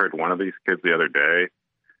 I heard one of these kids the other day,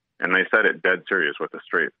 and they said it dead serious with a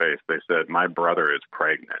straight face. They said, "My brother is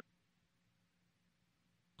pregnant."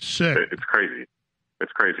 Sick. It's crazy.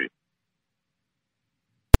 It's crazy.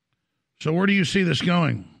 So where do you see this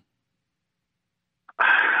going?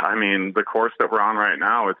 I mean, the course that we're on right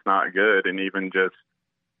now, it's not good. And even just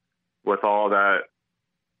with all that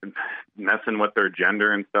messing with their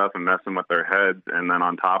gender and stuff and messing with their heads. And then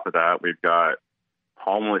on top of that, we've got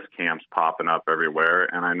homeless camps popping up everywhere.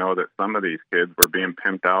 And I know that some of these kids were being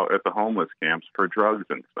pimped out at the homeless camps for drugs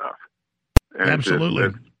and stuff. And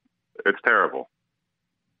Absolutely. It's terrible.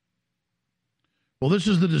 Well, this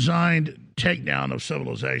is the designed takedown of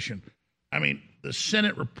civilization. I mean, the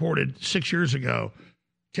Senate reported 6 years ago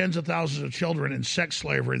tens of thousands of children in sex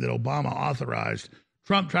slavery that Obama authorized.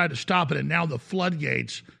 Trump tried to stop it, and now the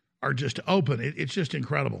floodgates are just open. It's just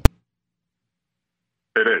incredible.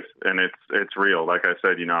 It is, and it's real. Like I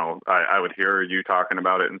said, you know, I would hear you talking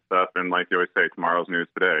about it and stuff, and like you always say, tomorrow's news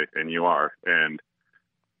today, and you are. And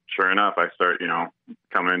sure enough, I start, you know,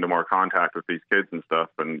 coming into more contact with these kids and stuff,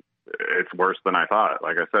 and it's worse than I thought.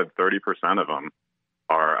 Like I said, 30% of them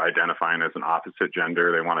are identifying as an opposite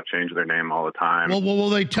gender. They want to change their name all the time. Well,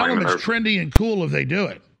 they tell them it's trendy and cool if they do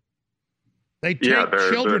it. They take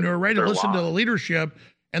children who are ready to listen to the leadership,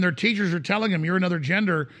 and their teachers are telling them you're another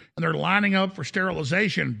gender, and they're lining up for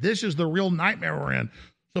sterilization. This is the real nightmare we're in.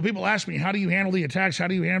 So people ask me, how do you handle the attacks? How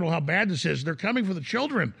do you handle how bad this is? They're coming for the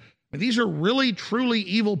children. I mean, these are really, truly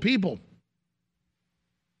evil people.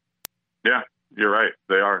 Yeah, you're right.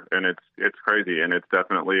 They are, and it's crazy, and it's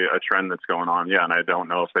definitely a trend that's going on. Yeah, and I don't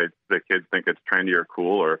know if the kids think it's trendy or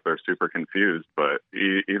cool, or if they're super confused, but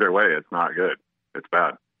either way, it's not good. It's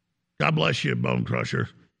bad. God bless you, Bone Crusher.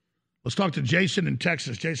 Let's talk to Jason in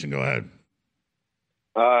Texas. Jason, go ahead.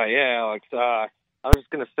 Yeah, Alex. I was just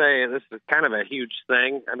going to say this is kind of a huge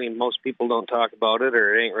thing. I mean, most people don't talk about it,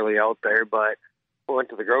 or it ain't really out there, but I went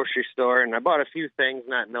to the grocery store, and I bought a few things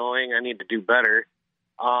not knowing I need to do better.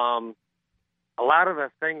 a lot of the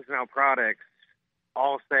things now, products,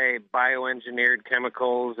 all say bioengineered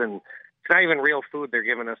chemicals, and it's not even real food they're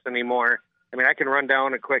giving us anymore. I mean, I can run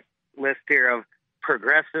down a quick list here of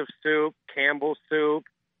Progressive soup, Campbell's soup,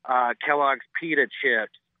 Kellogg's pita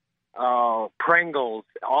chips, Pringles,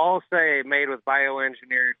 all say made with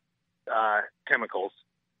bioengineered chemicals.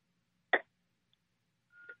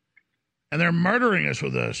 And they're murdering us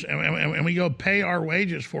with this, and we go pay our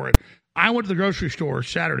wages for it. I went to the grocery store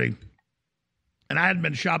Saturday, and I hadn't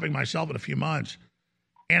been shopping myself in a few months.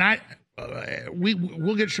 And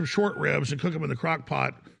we'll get some short ribs and cook them in the crock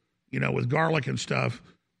pot, with garlic and stuff.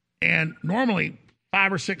 And normally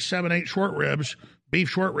 5 or 6, 7, 8 short ribs, beef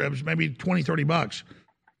short ribs, maybe $20, $30.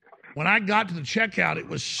 When I got to the checkout, it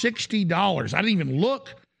was $60. I didn't even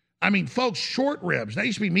look. I mean, folks, short ribs, that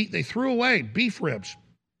used to be meat they threw away, beef ribs.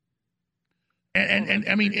 And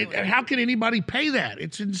I mean, how can anybody pay that?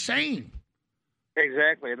 It's insane.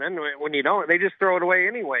 Exactly. And then when you don't, they just throw it away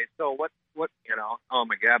anyway. So what, oh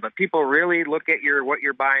my God. But people really look at what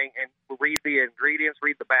you're buying and read the ingredients,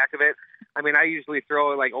 read the back of it. I mean, I usually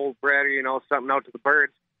throw like old bread or, something out to the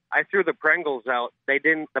birds. I threw the Pringles out.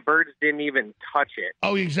 The birds didn't even touch it.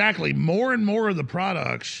 Oh, exactly. More and more of the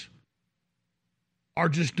products are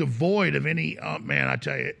just devoid of any, man, I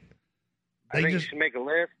tell you. I think you should make a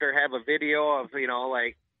list or have a video of,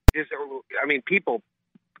 people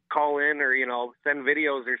call in or, send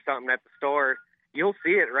videos or something at the store. You'll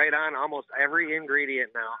see it right on almost every ingredient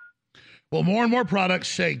now. Well, more and more products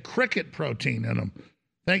say cricket protein in them.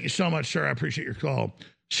 Thank you so much, sir. I appreciate your call.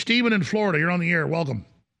 Stephen in Florida, you're on the air. Welcome.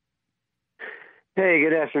 Hey,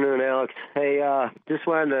 good afternoon, Alex. Hey, just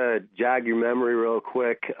wanted to jog your memory real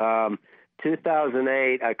quick.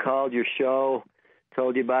 2008, I called your show,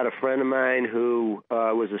 told you about a friend of mine who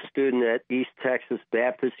was a student at East Texas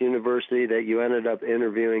Baptist University that you ended up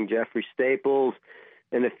interviewing, Jeffrey Staples.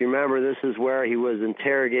 And if you remember, this is where he was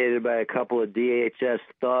interrogated by a couple of DHS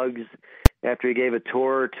thugs after he gave a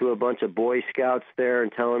tour to a bunch of Boy Scouts there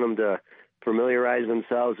and telling them to familiarize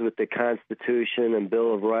themselves with the Constitution and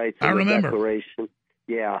Bill of Rights. And I remember. The Declaration.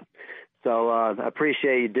 Yeah. So I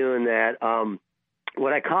appreciate you doing that.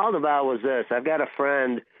 What I called about was this. I've got a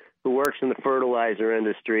friend who works in the fertilizer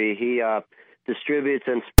industry. He distributes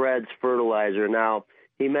and spreads fertilizer. Now,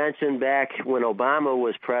 he mentioned back when Obama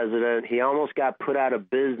was president, he almost got put out of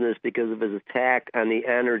business because of his attack on the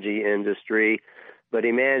energy industry, but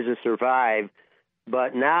he managed to survive.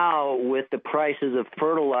 But now with the prices of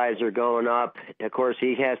fertilizer going up, of course,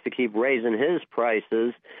 he has to keep raising his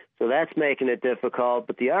prices, so that's making it difficult.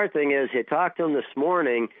 But the other thing is, he talked to him this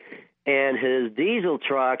morning, and his diesel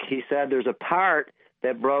truck, he said there's a part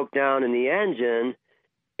that broke down in the engine,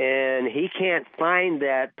 and he can't find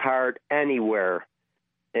that part anywhere.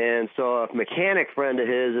 And so a mechanic friend of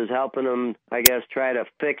his is helping him, I guess, try to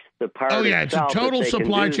fix the part. Oh, yeah, it's a total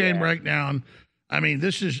supply chain breakdown. I mean,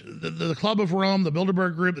 this is the Club of Rome, the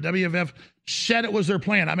Bilderberg Group, the WFF said it was their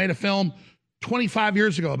plan. I made a film 25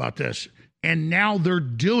 years ago about this, and now they're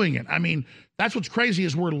doing it. I mean, that's what's crazy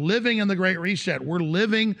is we're living in the Great Reset. We're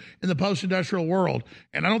living in the post-industrial world,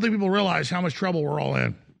 and I don't think people realize how much trouble we're all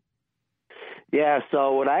in. Yeah,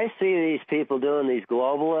 so what I see these people doing, these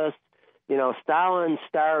globalists, Stalin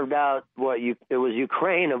starved out it was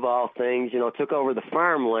Ukraine of all things, took over the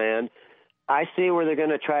farmland. I see where they're going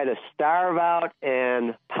to try to starve out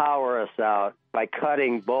and power us out by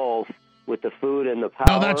cutting both with the food and the power.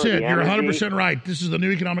 No, that's it. You're 100% right. This is the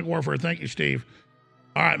new economic warfare. Thank you, Steve.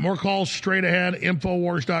 All right, more calls straight ahead.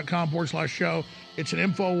 Infowars.com/show. It's an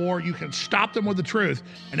info war. You can stop them with the truth.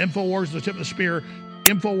 And Infowars is the tip of the spear.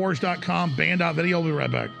 Infowars.com, band.video. We'll be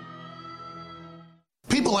right back.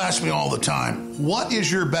 People ask me all the time, what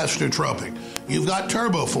is your best nootropic? You've got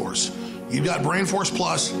Turbo Force, you've got Brain Force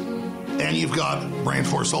Plus, and you've got Brain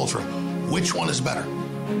Force Ultra. Which one is better?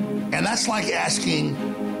 And that's like asking,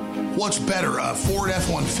 what's better, a Ford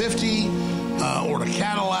F-150 or a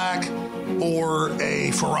Cadillac or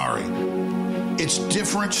a Ferrari? It's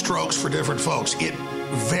different strokes for different folks. It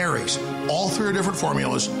varies. All three are different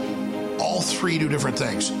formulas. All three do different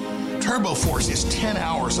things. Turbo Force is 10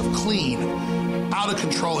 hours of clean,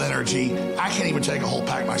 out-of-control energy. I can't even take a whole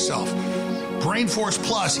pack myself. Brain Force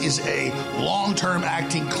Plus is a long-term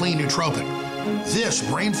acting clean nootropic. This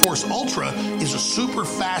Brain Force Ultra is a super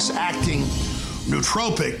fast-acting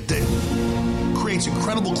nootropic that creates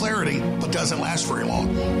incredible clarity but doesn't last very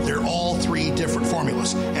long. They're all three different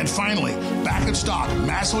formulas. And finally, back in stock,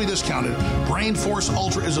 massively discounted, Brain Force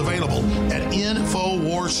Ultra is available at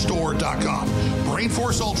InfoWarsStore.com. Brain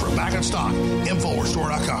Force Ultra, back in stock,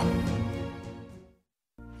 InfoWarsStore.com.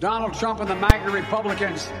 Donald Trump and the MAGA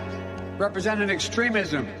Republicans represent an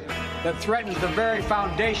extremism that threatens the very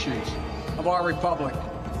foundations of our republic.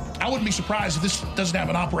 I wouldn't be surprised if this doesn't have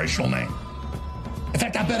an operational name. In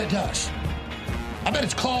fact, I bet it does. I bet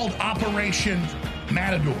it's called Operation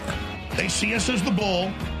Matador. They see us as the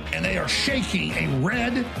bull, and they are shaking a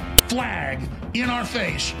red flag in our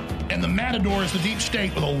face. And the Matador is the deep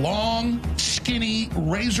state with a long, skinny,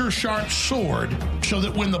 razor-sharp sword, so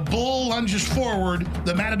that when the bull lunges forward,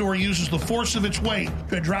 the Matador uses the force of its weight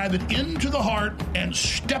to drive it into the heart and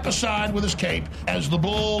step aside with his cape as the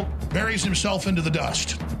bull buries himself into the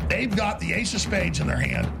dust. They've got the ace of spades in their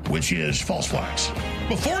hand, which is false flags.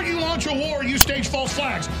 Before you launch a war, you stage false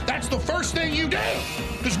flags. That's the first thing you do,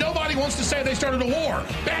 because nobody wants to say they started a war.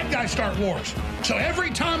 Bad guys start wars. So every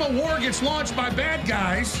time a war gets launched by bad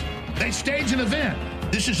guys, they stage an event.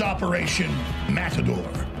 This is Operation Matador.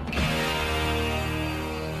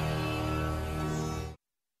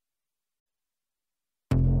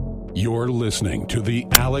 You're listening to The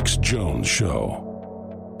Alex Jones Show.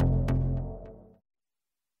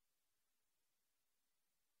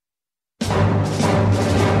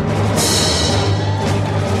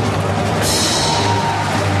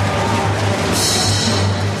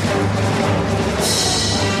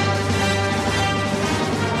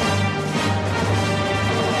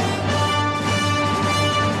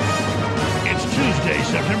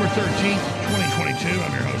 September 13th, 2022.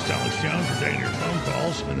 I'm your host, Alex Jones. We're taking your phone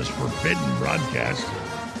calls in this forbidden broadcast.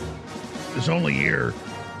 It's only here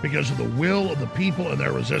because of the will of the people and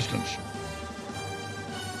their resistance.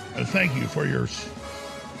 And thank you for your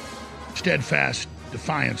steadfast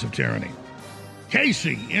defiance of tyranny.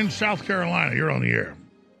 Casey in South Carolina, you're on the air.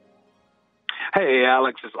 Hey,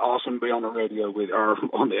 Alex, it's awesome to be on the radio or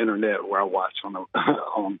on the internet where I watch on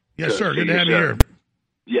the Yes, sir. Good to have you here.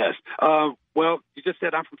 Yes. Well, you just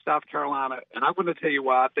said I'm from South Carolina, and I'm going to tell you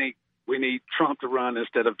why I think we need Trump to run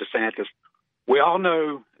instead of DeSantis. We all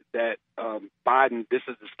know that Biden, this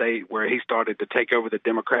is the state where he started to take over the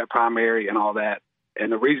Democrat primary and all that.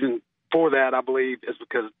 And the reason for that, I believe, is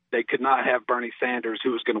because they could not have Bernie Sanders,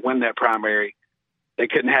 who was going to win that primary. They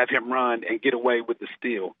couldn't have him run and get away with the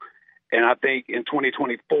steal. And I think in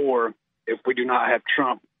 2024, if we do not have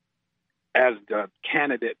Trump as the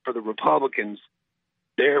candidate for the Republicans,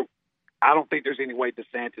 I don't think there's any way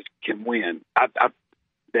DeSantis can win,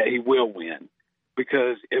 that he will win,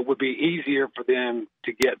 because it would be easier for them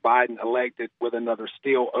to get Biden elected with another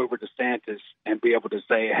steal over DeSantis and be able to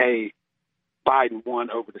say, hey, Biden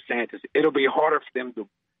won over DeSantis. It'll be harder for them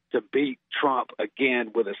to beat Trump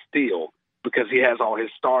again with a steal because he has all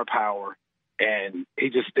his star power and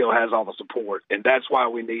he just still has all the support. And that's why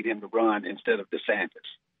we need him to run instead of DeSantis.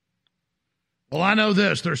 Well, I know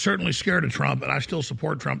this. They're certainly scared of Trump, and I still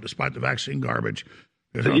support Trump despite the vaccine garbage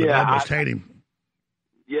because the globalists hate him.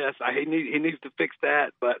 Yes, he needs to fix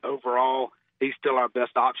that, but overall, he's still our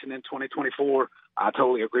best option in 2024. I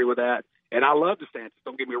totally agree with that. And I love DeSantis,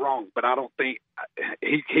 don't get me wrong, but I don't think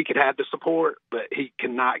he could have the support, but he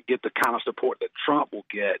cannot get the kind of support that Trump will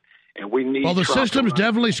get, and we need the Trump system's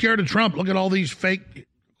definitely scared of Trump. Look at all these fake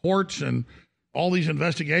courts and all these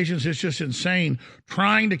investigations. It's just insane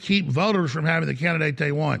trying to keep voters from having the candidate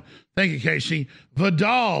they want. Thank you, Casey.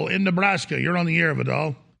 Vidal in Nebraska. You're on the air,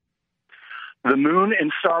 Vidal. The moon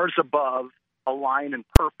and stars above align in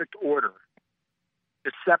perfect order.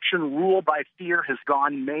 Deception ruled by fear has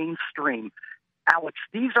gone mainstream. Alex,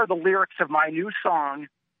 these are the lyrics of my new song.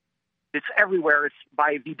 It's everywhere. It's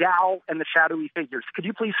by Vidal and the Shadowy Figures. Could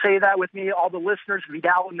you please say that with me, all the listeners?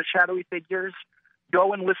 Vidal and the Shadowy Figures.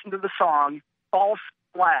 Go and listen to the song. False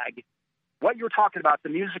flag. What you're talking about, the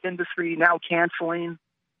music industry now canceling,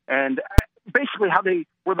 and basically how they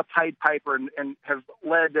were the Pied Piper and have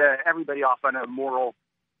led everybody off on a moral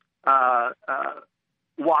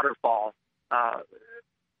waterfall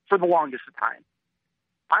for the longest of time.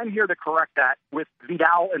 I'm here to correct that with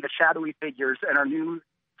Vidal and the Shadowy Figures and our new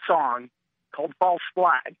song called False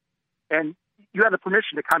Flag. And you have the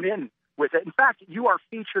permission to come in with it. In fact, you are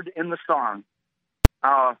featured in the song.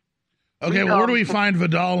 Okay, well, where do we find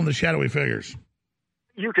Vidal and the Shadowy Figures?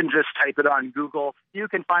 You can just type it on Google. You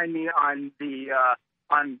can find me on the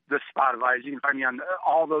Spotify. You can find me on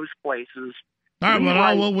all those places. All right,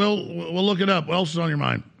 well, we'll look it up. What else is on your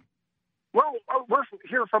mind? Well, we're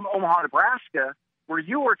here from Omaha, Nebraska, where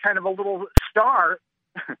you were kind of a little star,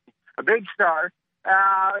 a big star,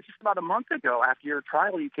 just about a month ago after your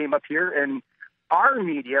trial. You came up here and our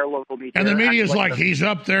media, local media. And the media is like, he's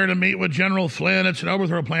up there to meet with General Flynn. It's an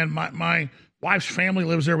overthrow plan. My wife's family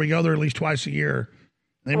lives there. We go there at least twice a year.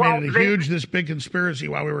 They made it this big conspiracy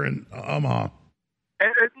while we were in Omaha.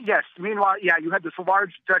 Yes. Meanwhile, you had this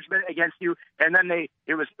large judgment against you, and then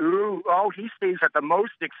it was, he stays at the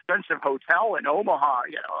most expensive hotel in Omaha.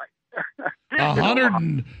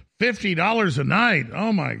 $50 a night.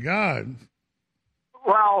 Oh, my God.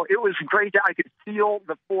 Well, it was great. I could feel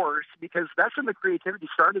the force because that's when the creativity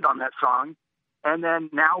started on that song. And then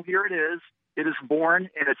now here it is. It is born,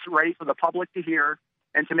 and it's ready for the public to hear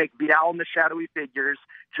and to make Vidal and the Shadowy Figures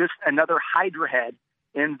just another Hydra head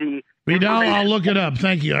in the... Vidal, I'll look it up.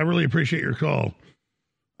 Thank you. I really appreciate your call.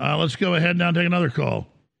 Let's go ahead now and take another call.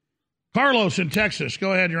 Carlos in Texas.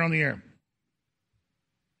 Go ahead. You're on the air.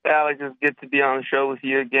 Alex, it's good to be on the show with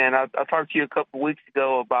you again. I talked to you a couple weeks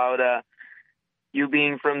ago about you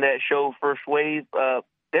being from that show, First Wave.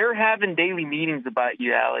 They're having daily meetings about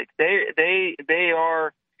you, Alex. They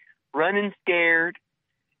are running scared.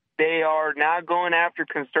 They are now going after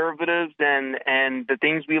conservatives and the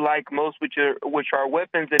things we like most, which are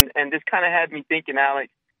weapons. And this kind of had me thinking,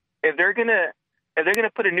 Alex, if they're gonna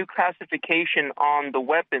put a new classification on the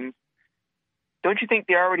weapons, don't you think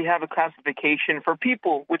they already have a classification for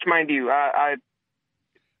people? Which, mind you,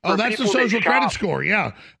 Oh, that's the social credit score,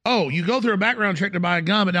 yeah. Oh, you go through a background check to buy a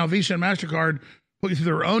gun, but now Visa and MasterCard put you through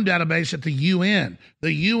their own database at the UN.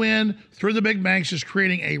 The UN, through the big banks, is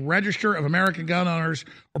creating a register of American gun owners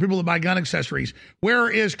or people that buy gun accessories. Where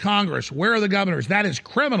is Congress? Where are the governors? That is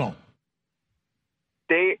criminal.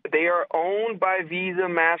 They are owned by Visa,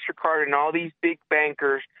 MasterCard, and all these big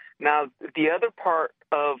bankers. Now, the other part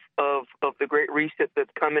of the Great Reset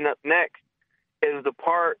that's coming up next is the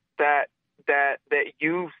part that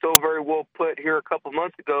you so very well put here a couple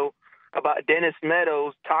months ago about Dennis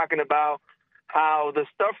Meadows talking about how the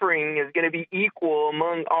suffering is going to be equal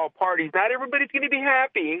among all parties. Not everybody's going to be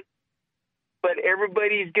happy, but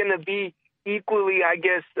everybody's going to be equally, I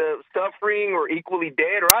guess, suffering or equally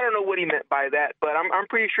dead, or I don't know what he meant by that, but I'm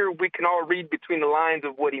pretty sure we can all read between the lines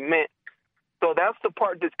of what he meant. So that's the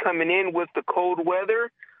part that's coming in with the cold weather.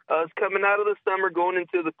 It's coming out of the summer, going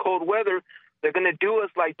into the cold weather. They're going to do us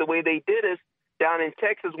like the way they did us down in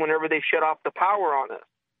Texas whenever they shut off the power on us.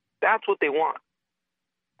 That's what they want,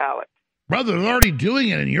 Alex. Brother, they're already doing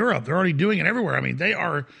it in Europe. They're already doing it everywhere. I mean, they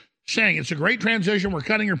are saying it's a great transition. We're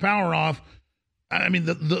cutting your power off. I mean,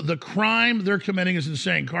 the crime they're committing is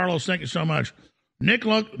insane. Carlos, thank you so much. Nick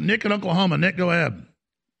in Oklahoma. Nick, go ahead.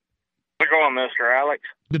 How's it going, Mr. Alex?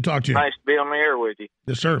 Good to talk to you. Nice to be on the air with you.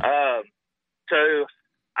 Yes, sir. So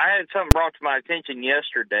I had something brought to my attention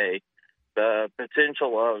yesterday, the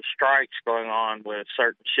potential of strikes going on with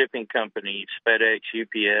certain shipping companies, FedEx,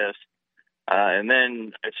 UPS. And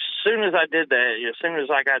then as soon as I did that, as soon as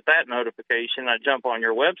I got that notification, I jump on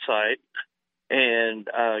your website and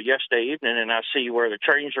yesterday evening, and I see where the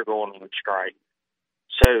trains are going on strike.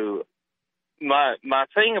 So my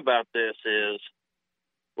thing about this is,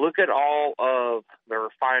 look at all of the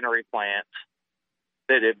refinery plants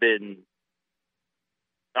that have been,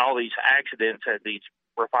 all these accidents at these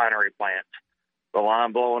refinery plants. The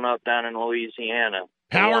line blowing up down in Louisiana.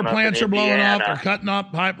 Power plants are blowing up. They're cutting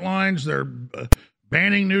up pipelines. They're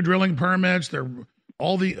banning new drilling permits.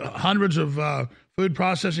 All the hundreds of food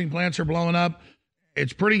processing plants are blowing up.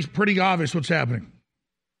 It's pretty obvious what's happening.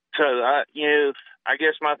 So, I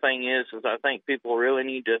guess my thing is I think people really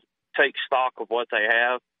need to take stock of what they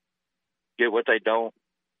have, get what they don't.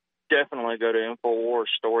 Definitely go to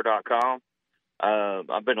InfoWarsStore.com.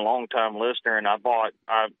 I've been a long-time listener, and I've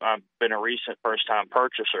been a recent first-time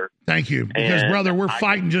purchaser. Thank you. Because, brother, we're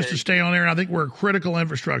fighting just to stay on air, and I think we're a critical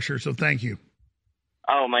infrastructure, so thank you.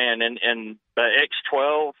 Oh, man, and the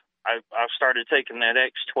X12, I've started taking that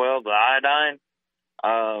X12, the iodine.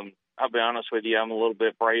 I'll be honest with you, I'm a little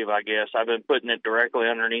bit brave, I guess. I've been putting it directly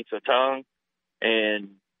underneath the tongue,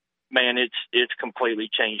 and, man, it's completely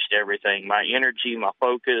changed everything. My energy, my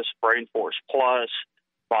focus, Brain Force Plus,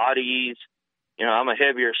 bodies. I'm a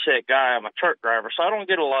heavier set guy. I'm a truck driver, so I don't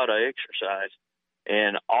get a lot of exercise.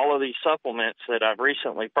 And all of these supplements that I've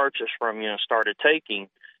recently purchased from started taking,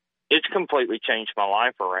 it's completely changed my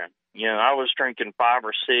life around. I was drinking 5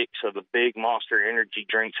 or 6 of the big Monster Energy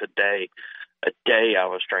drinks a day. A day I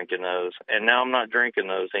was drinking those, and now I'm not drinking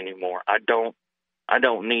those anymore. I don't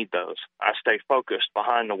need those. I stay focused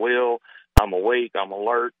behind the wheel. I'm awake. I'm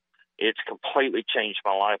alert. It's completely changed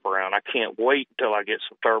my life around. I can't wait until I get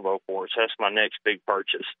some Turbo Force. That's my next big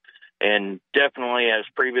purchase. And definitely, as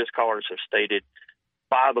previous callers have stated,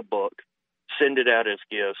 buy the book. Send it out as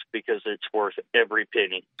gifts because it's worth every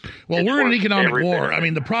penny. Well, we're in an economic war. I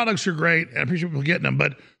mean, the products are great. I appreciate people getting them,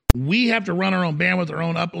 but we have to run our own bandwidth, our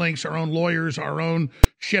own uplinks, our own lawyers, our own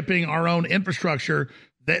shipping, our own infrastructure.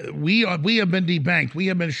 That we have been debanked. We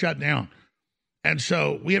have been shut down. And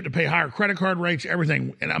so we have to pay higher credit card rates,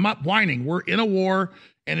 everything. And I'm not whining. We're in a war,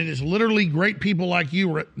 and it is literally great people like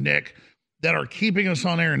you, Nick, that are keeping us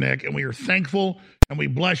on air, Nick. And we are thankful, and we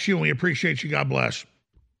bless you, and we appreciate you. God bless.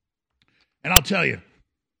 And I'll tell you,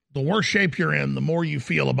 the worse shape you're in, the more you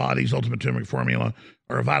feel a body's ultimate turmeric formula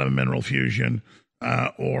or a vitamin mineral fusion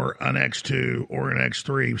or an X2 or an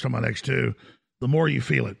X3, talking about X2, the more you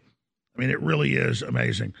feel it. I mean, it really is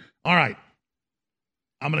amazing. All right.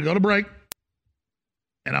 I'm going to go to break,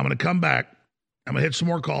 and I'm going to come back. I'm going to hit some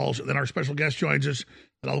more calls, and then our special guest joins us,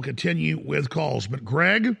 and I'll continue with calls. But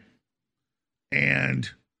Greg and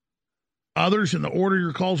others, in the order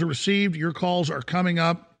your calls are received, your calls are coming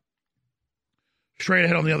up straight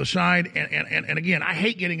ahead on the other side. And again, I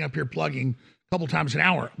hate getting up here plugging a couple times an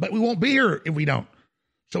hour, but we won't be here if we don't.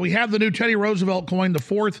 So we have the new Teddy Roosevelt coin, the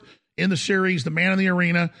fourth in the series, the man in the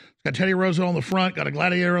arena. It's got Teddy Roosevelt on the front, got a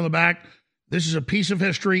gladiator on the back. This is a piece of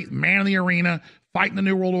history, man in the arena, fighting the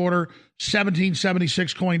New World Order,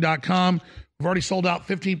 1776coin.com. We've already sold out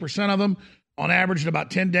 15% of them. On average, in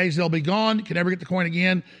about 10 days, they'll be gone. You can never get the coin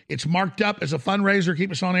again. It's marked up as a fundraiser.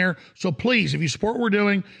 Keep us on air. So please, if you support what we're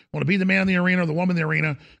doing, want to be the man in the arena or the woman in the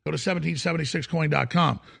arena, go to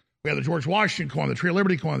 1776coin.com. We have the George Washington coin, the Tree of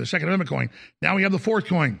Liberty coin, the Second Amendment coin. Now we have the fourth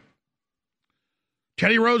coin.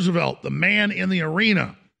 Teddy Roosevelt, the man in the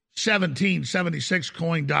arena,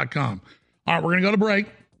 1776coin.com. All right, we're going to go to break.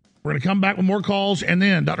 We're going to come back with more calls, and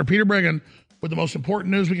then Dr. Peter Breggin with the most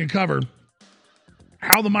important news we can cover,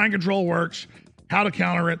 how the mind control works, how to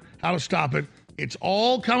counter it, how to stop it. It's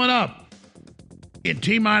all coming up in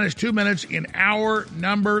T-minus 2 minutes in hour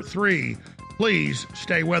number 3. Please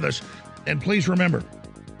stay with us. And please remember,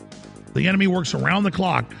 the enemy works around the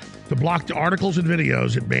clock to block the articles and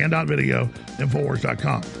videos at ban.video,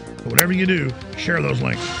 Infowars.com. But whatever you do, share those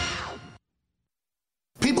links.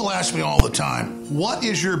 People ask me all the time, what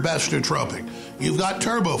is your best nootropic? You've got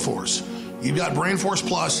Turbo Force, you've got Brain Force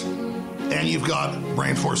Plus, and you've got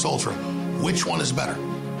Brain Force Ultra. Which one is better?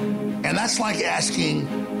 And that's like asking,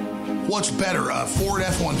 what's better, a Ford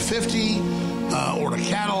F-150 or a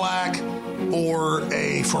Cadillac or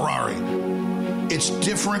a Ferrari? It's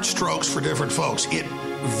different strokes for different folks. It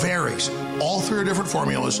varies. All three are different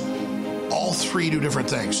formulas. All three do different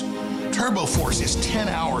things. Turbo Force is 10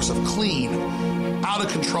 hours of clean,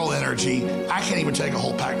 out-of-control energy. I can't even take a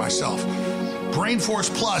whole pack myself. Brain Force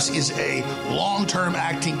Plus is a long-term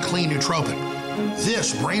acting clean nootropic.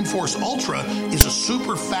 This Brain Force Ultra is a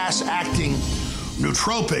super fast-acting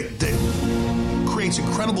nootropic that creates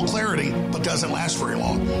incredible clarity but doesn't last very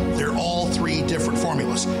long. They're all three different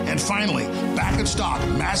formulas. And finally, back in stock,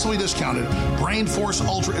 massively discounted, Brain Force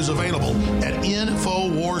Ultra is available at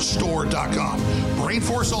InfoWarsStore.com. Brain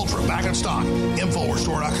Force Ultra, back in stock,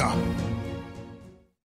 InfoWarsStore.com.